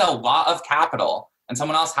someone has a lot of capital and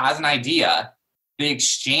someone else has an idea, the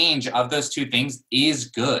exchange of those two things is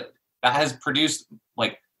good. That has produced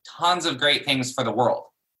tons of great things for the world.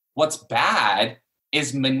 What's bad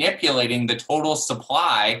is manipulating the total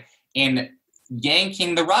supply and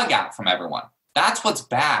yanking the rug out from everyone. That's what's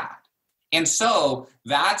bad. And so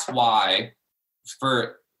that's why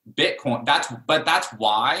for Bitcoin, that's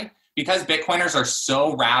why, because Bitcoiners are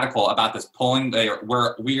so radical about this pulling,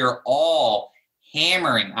 we are all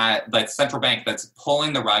hammering at the central bank that's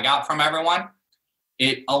pulling the rug out from everyone.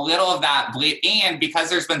 A little of that bleed, and because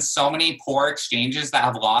there's been so many poor exchanges that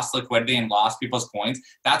have lost liquidity and lost people's coins,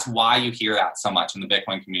 that's why you hear that so much in the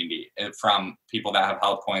Bitcoin community from people that have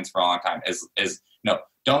held coins for a long time. Is no,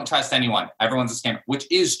 don't trust anyone. Everyone's a scammer, which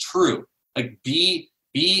is true. Be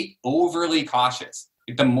overly cautious.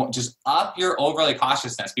 Just up your overly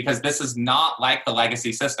cautiousness, because this is not like the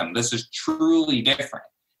legacy system. This is truly different.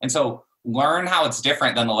 And so learn how it's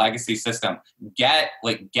different than the legacy system. Get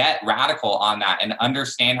radical on that and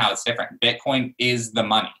understand how it's different. Bitcoin is the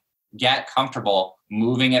money. Get comfortable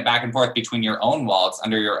moving it back and forth between your own wallets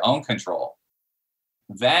under your own control.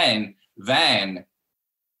 Then,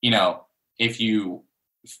 if you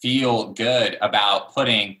feel good about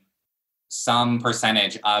putting some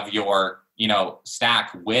percentage of your,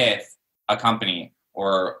 stack with a company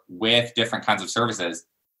or with different kinds of services,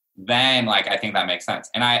 then I think that makes sense.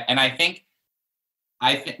 And I think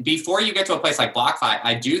before you get to a place like BlockFi,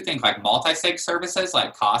 I do think multi-sig services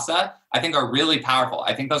like Casa, I think are really powerful.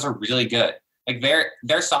 I think those are really good.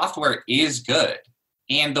 Their software is good.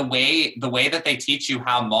 And the way that they teach you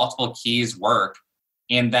how multiple keys work,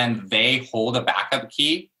 and then they hold a backup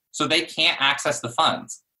key, so they can't access the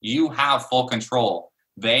funds. You have full control.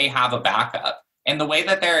 They have a backup. And the way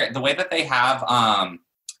that they have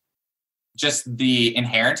just the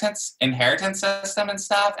inheritance system and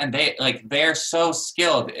stuff, and they're so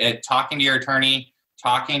skilled at talking to your attorney,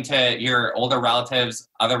 talking to your older relatives,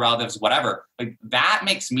 other relatives, whatever. That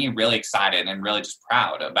makes me really excited and really just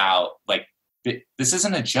proud about this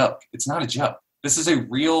isn't a joke. It's not a joke. This is a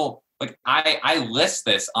real, I list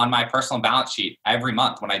this on my personal balance sheet every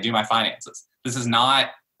month when I do my finances. This is not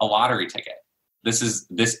a lottery ticket. This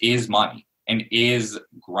is money and is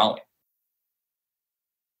growing.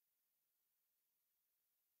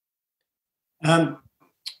 Brian,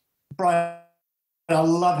 I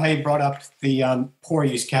love how you brought up the poor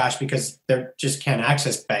use cash, because they just can't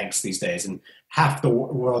access banks these days, and half the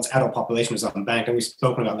world's adult population is unbanked. And we've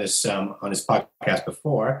spoken about this on this podcast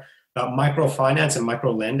before, about microfinance and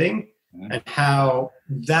microlending, and how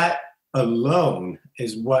that alone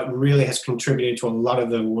is what really has contributed to a lot of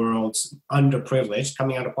the world's underprivileged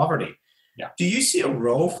coming out of poverty. Yeah. Do you see a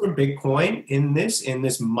role for Bitcoin in this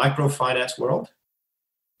microfinance world?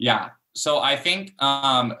 Yeah. So I think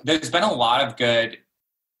there's been a lot of good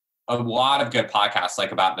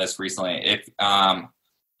podcasts about this recently. If trying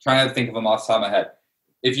to think of them off the top of my head,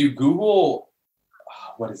 if you Google,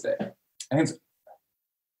 what is it? I think it's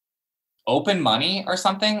Open Money or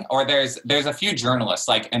something. Or there's a few journalists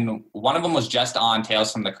and one of them was just on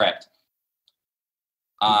Tales from the Crypt.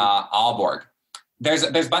 Aalborg. There's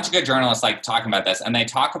a bunch of good journalists talking about this, and they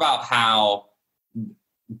talk about how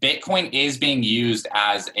Bitcoin is being used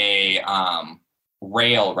as a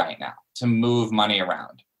rail right now to move money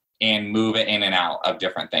around and move it in and out of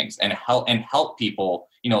different things, and help people,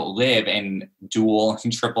 live in dual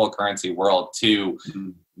and triple currency world to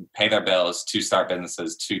pay their bills, to start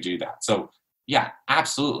businesses, to do that. So yeah,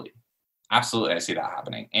 absolutely, I see that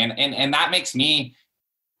happening, and that makes me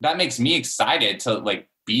excited to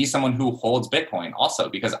be someone who holds Bitcoin also,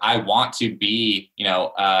 because I want to be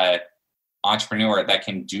entrepreneur that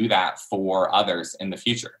can do that for others in the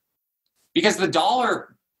future. Because the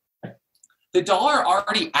dollar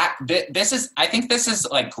already I think this is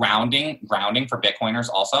grounding for Bitcoiners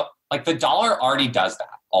also. The dollar already does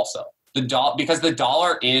that also. Because the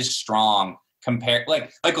dollar is strong compared,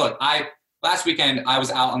 look, last weekend I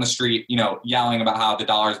was out on the street, yelling about how the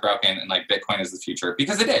dollar is broken and Bitcoin is the future,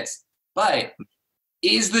 because it is. But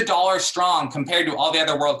is the dollar strong compared to all the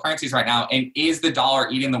other world currencies right now? And is the dollar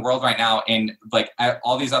eating the world right now? And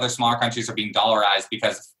all these other smaller countries are being dollarized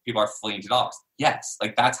because people are fleeing to dollars. Yes,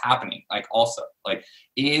 that's happening. Also,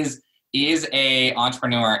 is a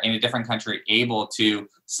entrepreneur in a different country able to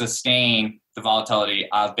sustain the volatility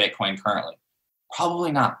of Bitcoin currently?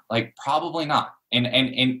 Probably not. Probably not.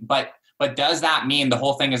 But does that mean the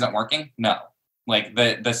whole thing isn't working? No.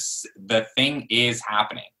 The thing is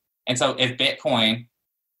happening. And so if Bitcoin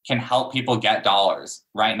can help people get dollars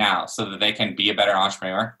right now so that they can be a better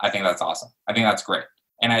entrepreneur, I think that's awesome. I think that's great.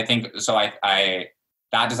 And I think, so I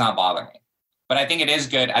that does not bother me. But I think it is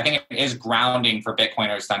good. I think it is grounding for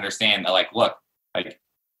Bitcoiners to understand that, look,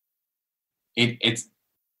 it's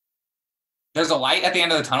there's a light at the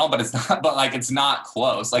end of the tunnel, but it's not, it's not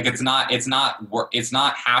close. It's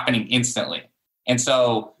not happening instantly. And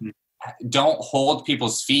so don't hold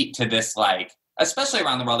people's feet to this, especially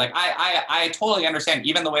around the world. I totally understand,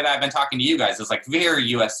 even the way that I've been talking to you guys is very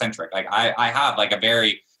US centric. I have a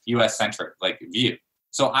very US centric view.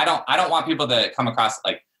 So I don't want people to come across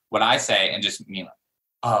what I say and just mean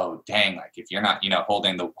oh dang, if you're not,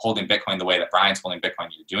 holding Bitcoin the way that Brian's holding Bitcoin,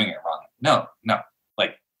 you're doing it wrong. No.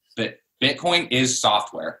 The Bitcoin is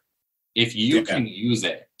software. If you can use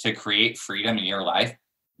it to create freedom in your life,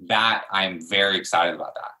 that I'm very excited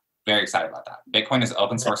about that. Very excited about that. Bitcoin is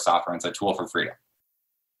open source software, and it's a tool for freedom.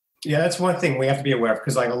 Yeah, that's one thing we have to be aware of,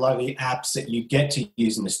 because a lot of the apps that you get to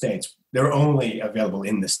use in the States, they're only available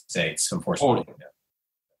in the States, unfortunately. Totally.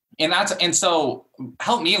 And so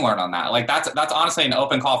help me learn on that. Like that's honestly an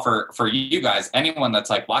open call for you guys. Anyone that's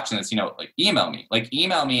like watching this, like email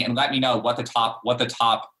me and let me know what the top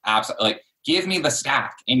apps, like give me the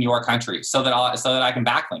stack in your country so that I can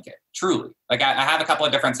backlink it. Truly. Like I have a couple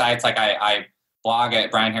of different sites. Like I blog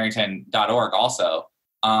at brianharrington.org also.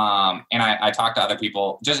 And I talk to other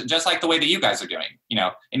people just like the way that you guys are doing,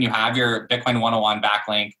 and you have your Bitcoin 101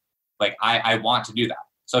 backlink. Like I want to do that.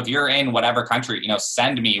 So if you're in whatever country,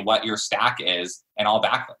 send me what your stack is and I'll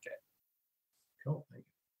backlink it. Cool. Thank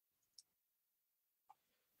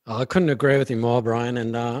you. I couldn't agree with you more, Brian.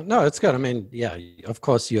 And no, it's good. I mean, yeah, of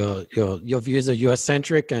course, your views are US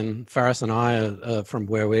centric, and Faris and I are from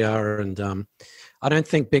where we are. And I don't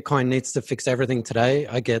think Bitcoin needs to fix everything today.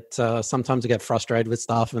 Sometimes I get frustrated with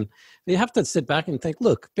stuff, and you have to sit back and think,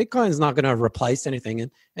 look, Bitcoin is not going to replace anything.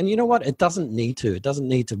 And you know what? It doesn't need to. It doesn't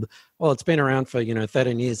need to. Well, it's been around for,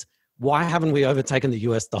 13 years. Why haven't we overtaken the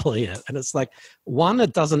US dollar yet? And it's like, one,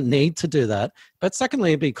 it doesn't need to do that. But secondly,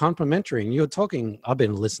 it'd be complementary. And I've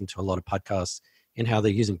been listening to a lot of podcasts in how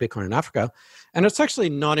they're using Bitcoin in Africa. And it's actually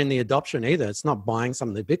not in the adoption either. It's not buying some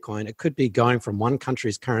of the Bitcoin. It could be going from one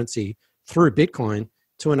country's currency through Bitcoin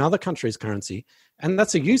to another country's currency. And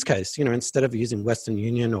that's a use case, instead of using Western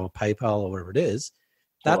Union or PayPal or whatever it is,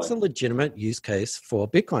 that's a legitimate use case for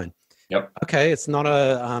Bitcoin. Yep. Okay, it's not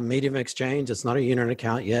a medium of exchange. It's not a unit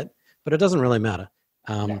account yet, but it doesn't really matter.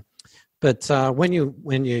 But when you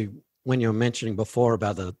were mentioning before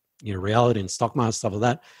about the reality and stock market, stuff like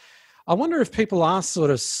that, I wonder if people are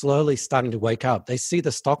sort of slowly starting to wake up. They see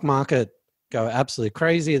the stock market go absolutely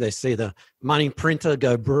crazy. They see the money printer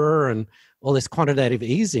go brr and all this quantitative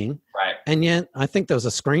easing. Right. And yet I think there was a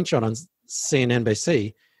screenshot on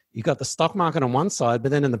CNBC. You got the stock market on one side,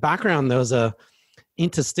 but then in the background there was a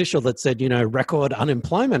interstitial that said, record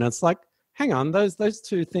unemployment. It's like, hang on, those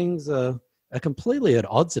two things are completely at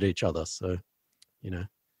odds at each other. So,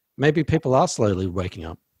 maybe people are slowly waking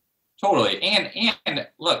up. Totally. And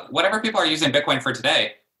look, whatever people are using Bitcoin for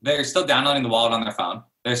today, they're still downloading the wallet on their phone.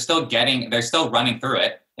 They're still running through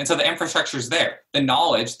it. And so the infrastructure is there. The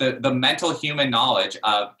knowledge, the mental human knowledge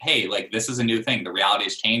of, hey, like this is a new thing. The reality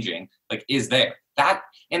is changing, like is there.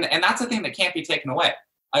 And that's the thing that can't be taken away.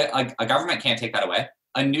 A government can't take that away.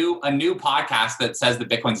 A new podcast that says that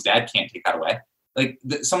Bitcoin's dead can't take that away. Like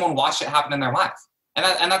someone watched it happen in their life.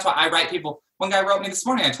 And that's why I write people. One guy wrote me this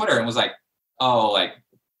morning on Twitter and was like, oh, like,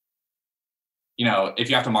 if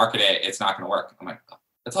you have to market it, it's not going to work. I'm like,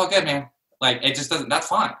 it's all good, man. Like it just doesn't. That's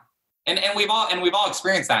fine. And we've all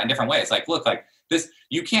experienced that in different ways. Like, look, like this,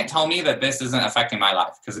 you can't tell me that this isn't affecting my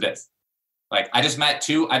life because it is. Like I just met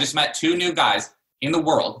two new guys in the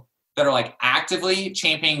world that are like actively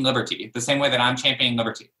championing liberty the same way that I'm championing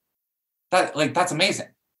liberty. That's amazing.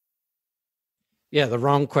 Yeah, the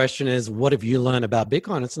wrong question is, what have you learned about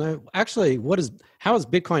Bitcoin? It's no, actually, how has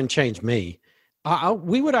Bitcoin changed me?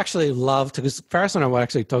 We would actually love to, because Faris and I were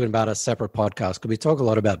actually talking about a separate podcast, because we talk a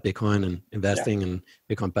lot about Bitcoin and investing and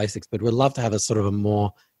Bitcoin basics, but we'd love to have a sort of a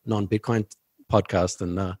more non-Bitcoin podcast,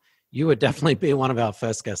 and you would definitely be one of our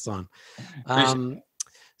first guests on.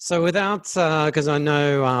 So without, because I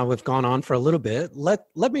know we've gone on for a little bit, let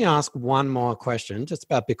me ask one more question just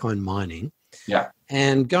about Bitcoin mining. Yeah.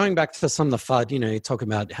 And going back to some of the FUD, you talk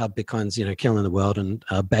about how Bitcoin's, killing the world, and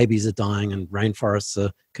babies are dying and rainforests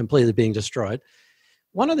are completely being destroyed.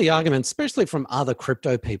 One of the arguments, especially from other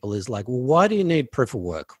crypto people, is like, well, why do you need proof of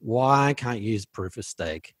work? Why can't you use proof of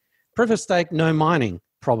stake? Proof of stake, no mining,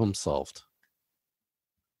 problem solved.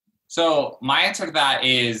 So my answer to that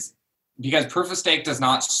is because proof of stake does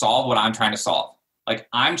not solve what I'm trying to solve. Like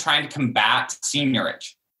I'm trying to combat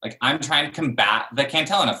seigniorage. Like I'm trying to combat the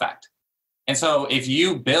Cantillon effect. And so if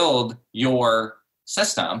you build your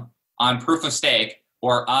system on proof of stake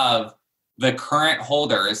or of the current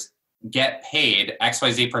holders get paid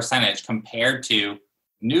XYZ percentage compared to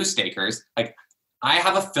new stakers, like I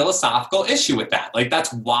have a philosophical issue with that. Like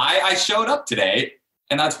that's why I showed up today.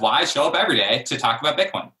 And that's why I show up every day to talk about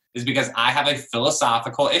Bitcoin, is because I have a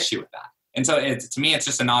philosophical issue with that. And so to me, it's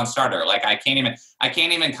just a non-starter. Like I can't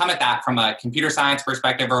even come at that from a computer science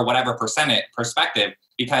perspective or whatever perspective,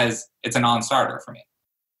 because it's a non-starter for me.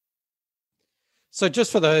 So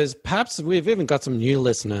just for those, perhaps we've even got some new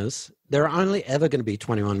listeners. There are only ever going to be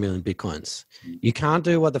 21 million Bitcoins. You can't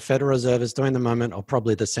do what the Federal Reserve is doing at the moment, or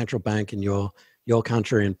probably the central bank in your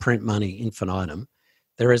country, and print money infinitum.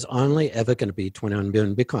 There is only ever going to be 21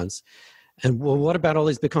 million Bitcoins. And well, what about all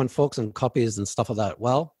these Bitcoin forks and copies and stuff like that?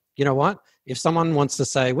 Well, you know what? If someone wants to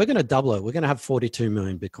say, we're going to double it, we're going to have 42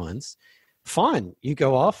 million Bitcoins, fine. You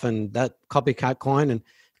go off and that copycat coin, and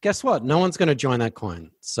guess what? No one's going to join that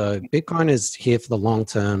coin. So Bitcoin is here for the long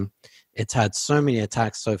term. It's had so many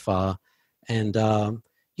attacks so far. And,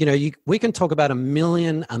 we can talk about a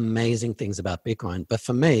million amazing things about Bitcoin, but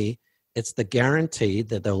for me, it's the guarantee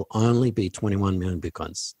that there will only be 21 million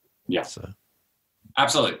Bitcoins. Yeah. So.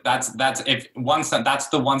 Absolutely. That's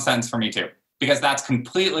the one sentence for me too, because that's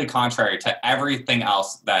completely contrary to everything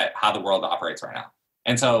else how the world operates right now.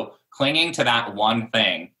 And so clinging to that one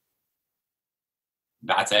thing,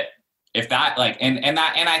 that's it. If that and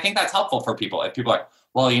I think that's helpful for people. If people are,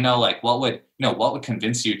 well, what would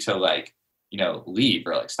convince you to leave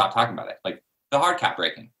or stop talking about it? Like the hard cap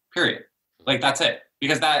breaking, period. Like that's it.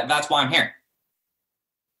 Because that's why I'm here.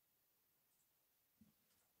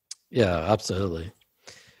 Yeah, absolutely.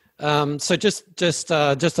 So just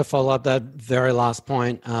to follow up that very last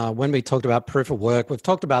point, when we talked about proof of work, we've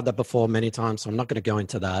talked about that before many times, so I'm not going to go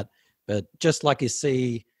into that. But just like you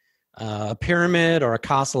see a pyramid or a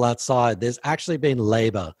castle outside, there's actually been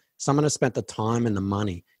labor. Someone has spent the time and the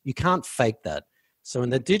money. You can't fake that. So in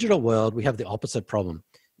the digital world, we have the opposite problem.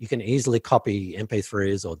 You can easily copy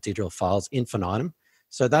MP3s or digital files infinitum.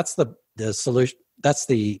 So that's the solution. That's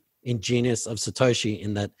the ingenious of Satoshi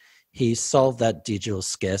in that he solved that digital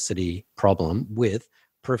scarcity problem with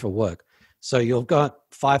proof of work. So you've got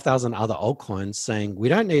 5,000 other altcoins saying, we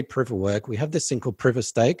don't need proof of work. We have this thing called proof of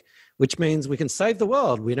stake, which means we can save the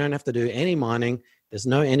world. We don't have to do any mining. There's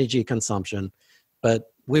no energy consumption. But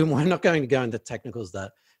we're not going to go into technicals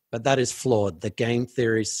but that is flawed. The game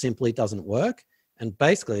theory simply doesn't work. And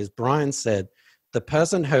basically, as Brian said, the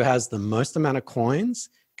person who has the most amount of coins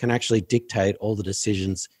can actually dictate all the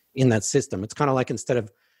decisions in that system. It's kind of like instead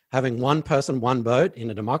of having one person, one vote in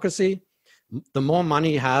a democracy, the more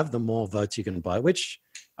money you have, the more votes you can buy, which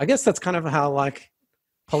I guess that's kind of how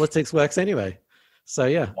politics works anyway. So,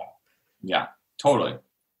 yeah. Yeah, totally.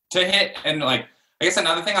 To hit, and I guess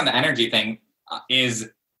another thing on the energy thing is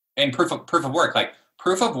in proof of work,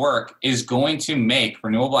 proof of work is going to make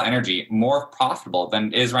renewable energy more profitable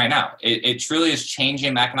than it is right now. It truly is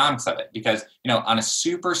changing the economics of it because, on a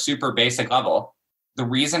super, super basic level, the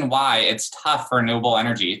reason why it's tough for renewable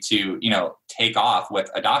energy to, take off with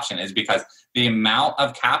adoption is because the amount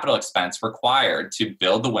of capital expense required to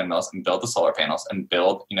build the windmills and build the solar panels and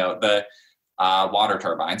build, the water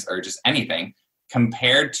turbines or just anything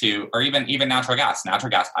compared to, or even natural gas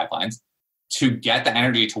pipelines to get the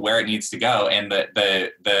energy to where it needs to go. And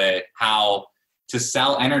the how to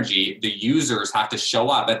sell energy, the users have to show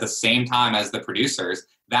up at the same time as the producers.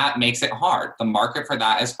 That makes it hard. The market for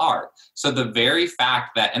that is hard. So the very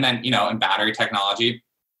fact that, and then, in battery technology,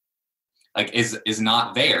 is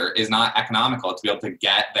not economical to be able to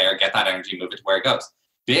get that energy, move it to where it goes.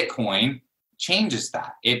 Bitcoin changes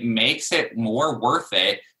that. It makes it more worth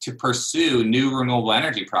it to pursue new renewable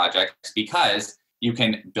energy projects because you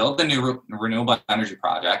can build the new renewable energy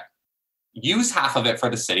project, use half of it for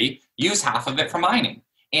the city, use half of it for mining.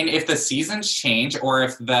 And if the seasons change or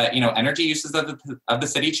if the energy uses of the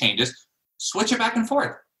city changes, switch it back and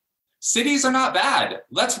forth. Cities are not bad.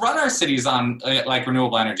 Let's run our cities on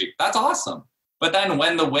renewable energy. That's awesome. But then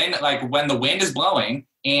when the wind is blowing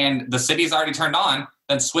and the city's already turned on,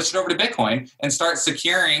 then switch it over to Bitcoin and start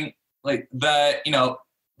securing the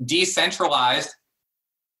decentralized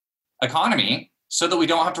economy so that we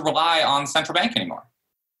don't have to rely on central bank anymore.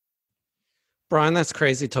 Brian, that's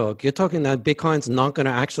crazy talk. You're talking that Bitcoin's not going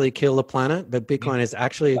to actually kill the planet, but Bitcoin is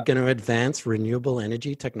actually going to advance renewable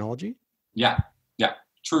energy technology? Yeah,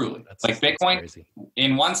 truly. Bitcoin,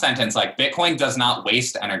 in one sentence, Bitcoin does not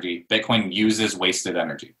waste energy. Bitcoin uses wasted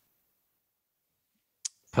energy.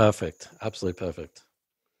 Perfect. Absolutely perfect.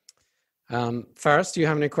 Faris, do you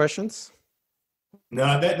have any questions?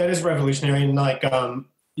 No, that is revolutionary. And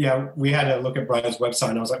we had a look at Brian's website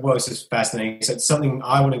and I was like, well, this is fascinating. He said something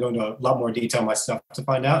I want to go into a lot more detail myself to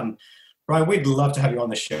find out. And Brian, we'd love to have you on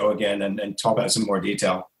the show again and talk about some more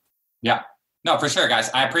detail. Yeah, no, for sure, guys.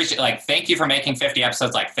 I appreciate, thank you for making 50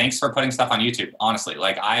 episodes. Thanks for putting stuff on YouTube. Honestly,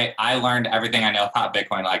 I learned everything I know about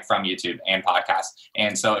Bitcoin, from YouTube and podcasts.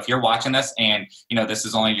 And so if you're watching this and, this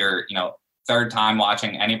is only your, third time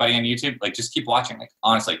watching anybody on YouTube, just keep watching.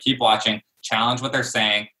 Honestly, keep watching, challenge what they're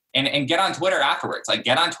saying. And get on Twitter afterwards.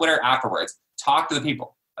 Talk to the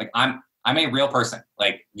people. I'm a real person.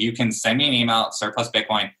 You can send me an email, Surplus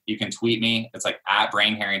Bitcoin. You can tweet me. It's at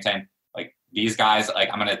Brain Harrington. These guys,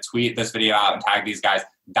 I'm going to tweet this video out and tag these guys.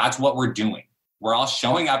 That's what we're doing. We're all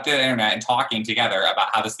showing up to the internet and talking together about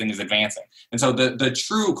how this thing is advancing. And so the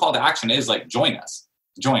true call to action is join us.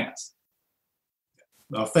 Join us.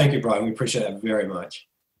 Well, thank you, Brian. We appreciate that very much.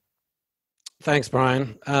 Thanks,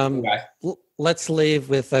 Brian. Let's leave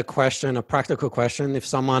with a practical question. If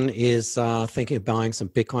someone is thinking of buying some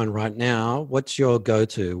Bitcoin right now, what's your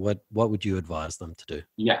go-to? What would you advise them to do?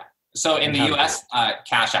 Yeah. So in the US,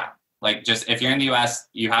 Cash App. Like, just if you're in the US,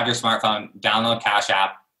 you have your smartphone, download Cash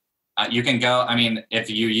App. You can go, I mean, if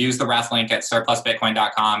you use the ref link at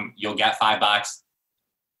surplusbitcoin.com, you'll get $5,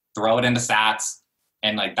 throw it into sats.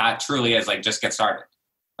 And like, that truly is like, just get started.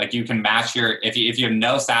 Like, you can match your, if you have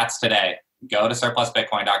no sats today, go to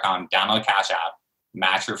surplusbitcoin.com, download Cash App,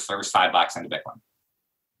 match your first $5 into Bitcoin.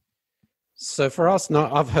 So for us,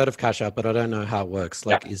 no, I've heard of Cash App, but I don't know how it works.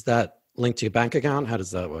 Like, is that linked to your bank account? How does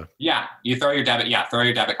that work? Yeah, you throw your debit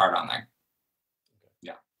card on there.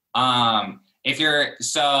 Yeah.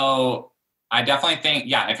 So I definitely think,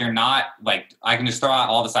 if you're not, like, I can just throw out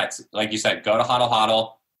all the sites. Like you said, go to Hodl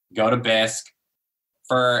Hodl, go to Bisq.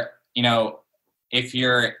 For, if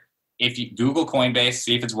you Google Coinbase,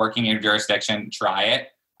 see if it's working in your jurisdiction, try it.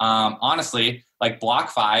 Honestly, like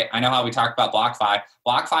BlockFi, I know how we talked about BlockFi.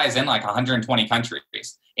 BlockFi is in like 120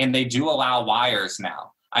 countries, and they do allow wires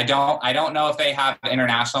now. I don't know if they have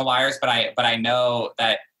international wires, but I know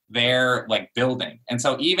that they're like building. And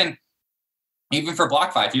so even for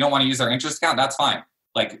BlockFi, if you don't want to use their interest account, that's fine.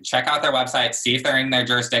 Like, check out their website, see if they're in their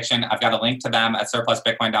jurisdiction. I've got a link to them at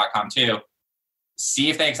surplusbitcoin.com too. See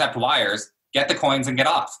if they accept wires, get the coins and get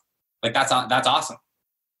off. Like, that's awesome.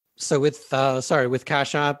 So with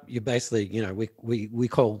Cash App, you basically, we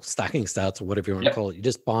call stacking stats or whatever you want to call it. You're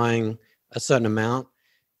just buying a certain amount.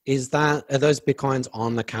 Are those Bitcoins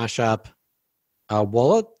on the Cash App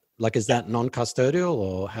wallet? Like, is that non-custodial,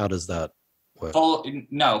 or how does that work? Fully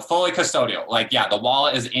custodial. Like, the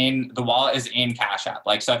wallet is in Cash App.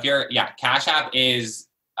 Like, so if Cash App is,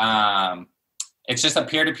 it's just a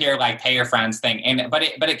peer-to-peer, like, pay your friends thing. But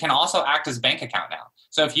it can also act as a bank account now.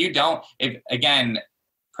 So again,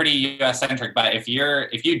 pretty US centric, but if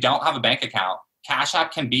you don't have a bank account, Cash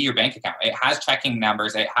App can be your bank account. It has checking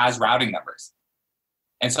numbers, it has routing numbers.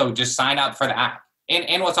 And so just sign up for the app.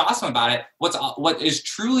 And what's awesome about it, what is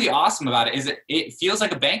truly awesome about it is it feels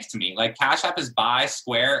like a bank to me. Like, Cash App is by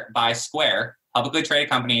Square, publicly traded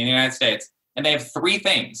company in the United States. And they have 3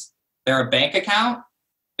 things. They're a bank account,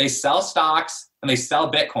 they sell stocks, and they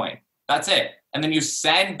sell Bitcoin. That's it. And then you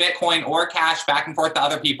send Bitcoin or cash back and forth to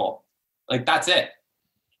other people. Like, that's it.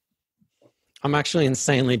 I'm actually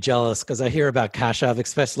insanely jealous because I hear about Cash App,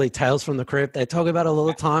 especially Tales from the Crypt. They talk about it all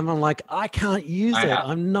the time. I'm like, I can't use it.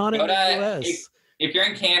 I'm not in the US. If you're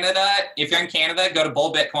in Canada, go to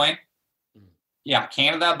Bull Bitcoin. Yeah,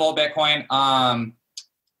 Canada, Bull Bitcoin.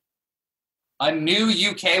 A new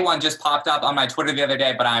UK one just popped up on my Twitter the other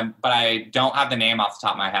day, but I don't have the name off the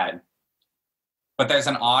top of my head. But there's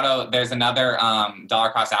another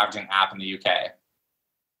dollar cost averaging app in the UK.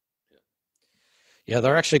 Yeah,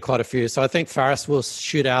 there are actually quite a few. So I think Faris will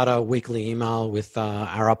shoot out a weekly email with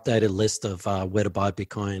our updated list of where to buy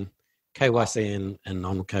Bitcoin, KYC and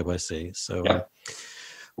non-KYC. So,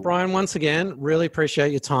 Brian, once again, really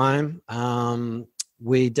appreciate your time.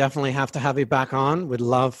 We definitely have to have you back on. We'd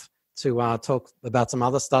love to talk about some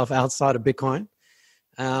other stuff outside of Bitcoin.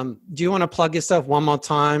 Do you want to plug yourself one more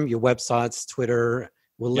time, your websites, Twitter?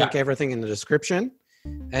 We'll link everything in the description.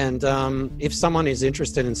 And if someone is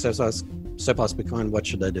interested in surplus Bitcoin, what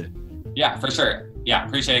should they do? Yeah, for sure. Yeah,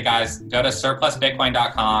 appreciate it, guys. Go to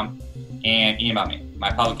surplusbitcoin.com and email me.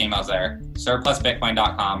 My public email's there.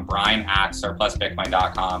 surplusbitcoin.com,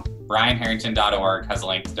 brian@surplusbitcoin.com. brianharrington.org has a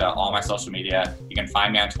link to all my social media. You can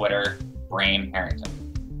find me on Twitter, Brain Harrington.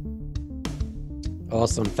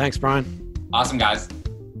 Awesome. Thanks, Brian. Awesome, guys.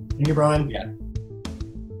 Thank you, Brian. Yeah.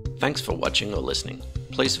 Thanks for watching or listening.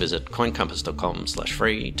 Please visit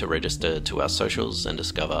coincompass.com/free to register to our socials and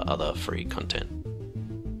discover other free content.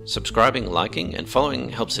 Subscribing, liking, and following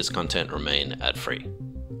helps this content remain ad-free.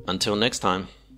 Until next time.